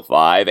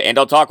 7:05. And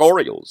I'll talk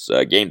Orioles.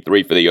 Game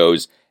 3 for the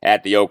O's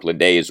at the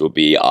Oakland A's will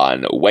be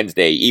on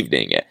Wednesday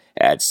evening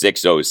at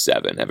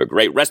 6:07. Have a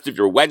great rest of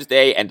your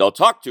Wednesday, and I'll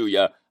talk to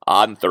you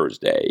on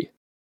Thursday.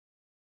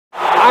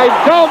 I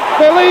don't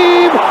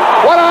believe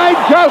what I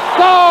just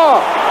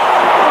saw.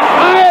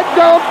 I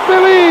don't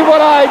believe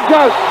what I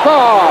just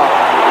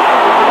saw.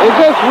 Is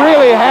this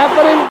really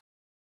happening?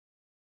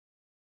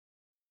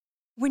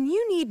 When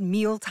you need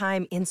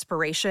mealtime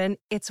inspiration,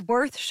 it's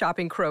worth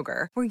shopping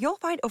Kroger, where you'll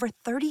find over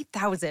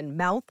 30,000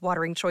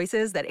 mouth-watering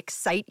choices that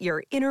excite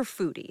your inner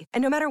foodie.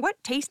 And no matter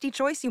what tasty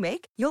choice you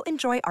make, you'll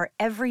enjoy our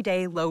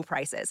everyday low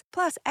prices,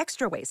 plus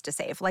extra ways to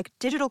save, like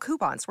digital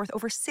coupons worth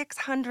over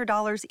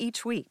 $600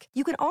 each week.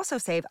 You can also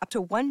save up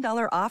to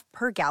 $1 off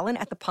per gallon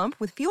at the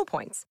pump with fuel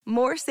points.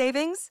 More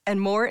savings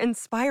and more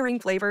inspiring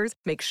flavors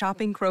make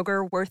shopping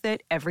Kroger worth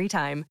it every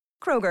time.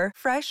 Kroger,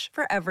 fresh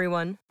for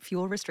everyone.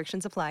 Fuel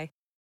restrictions apply.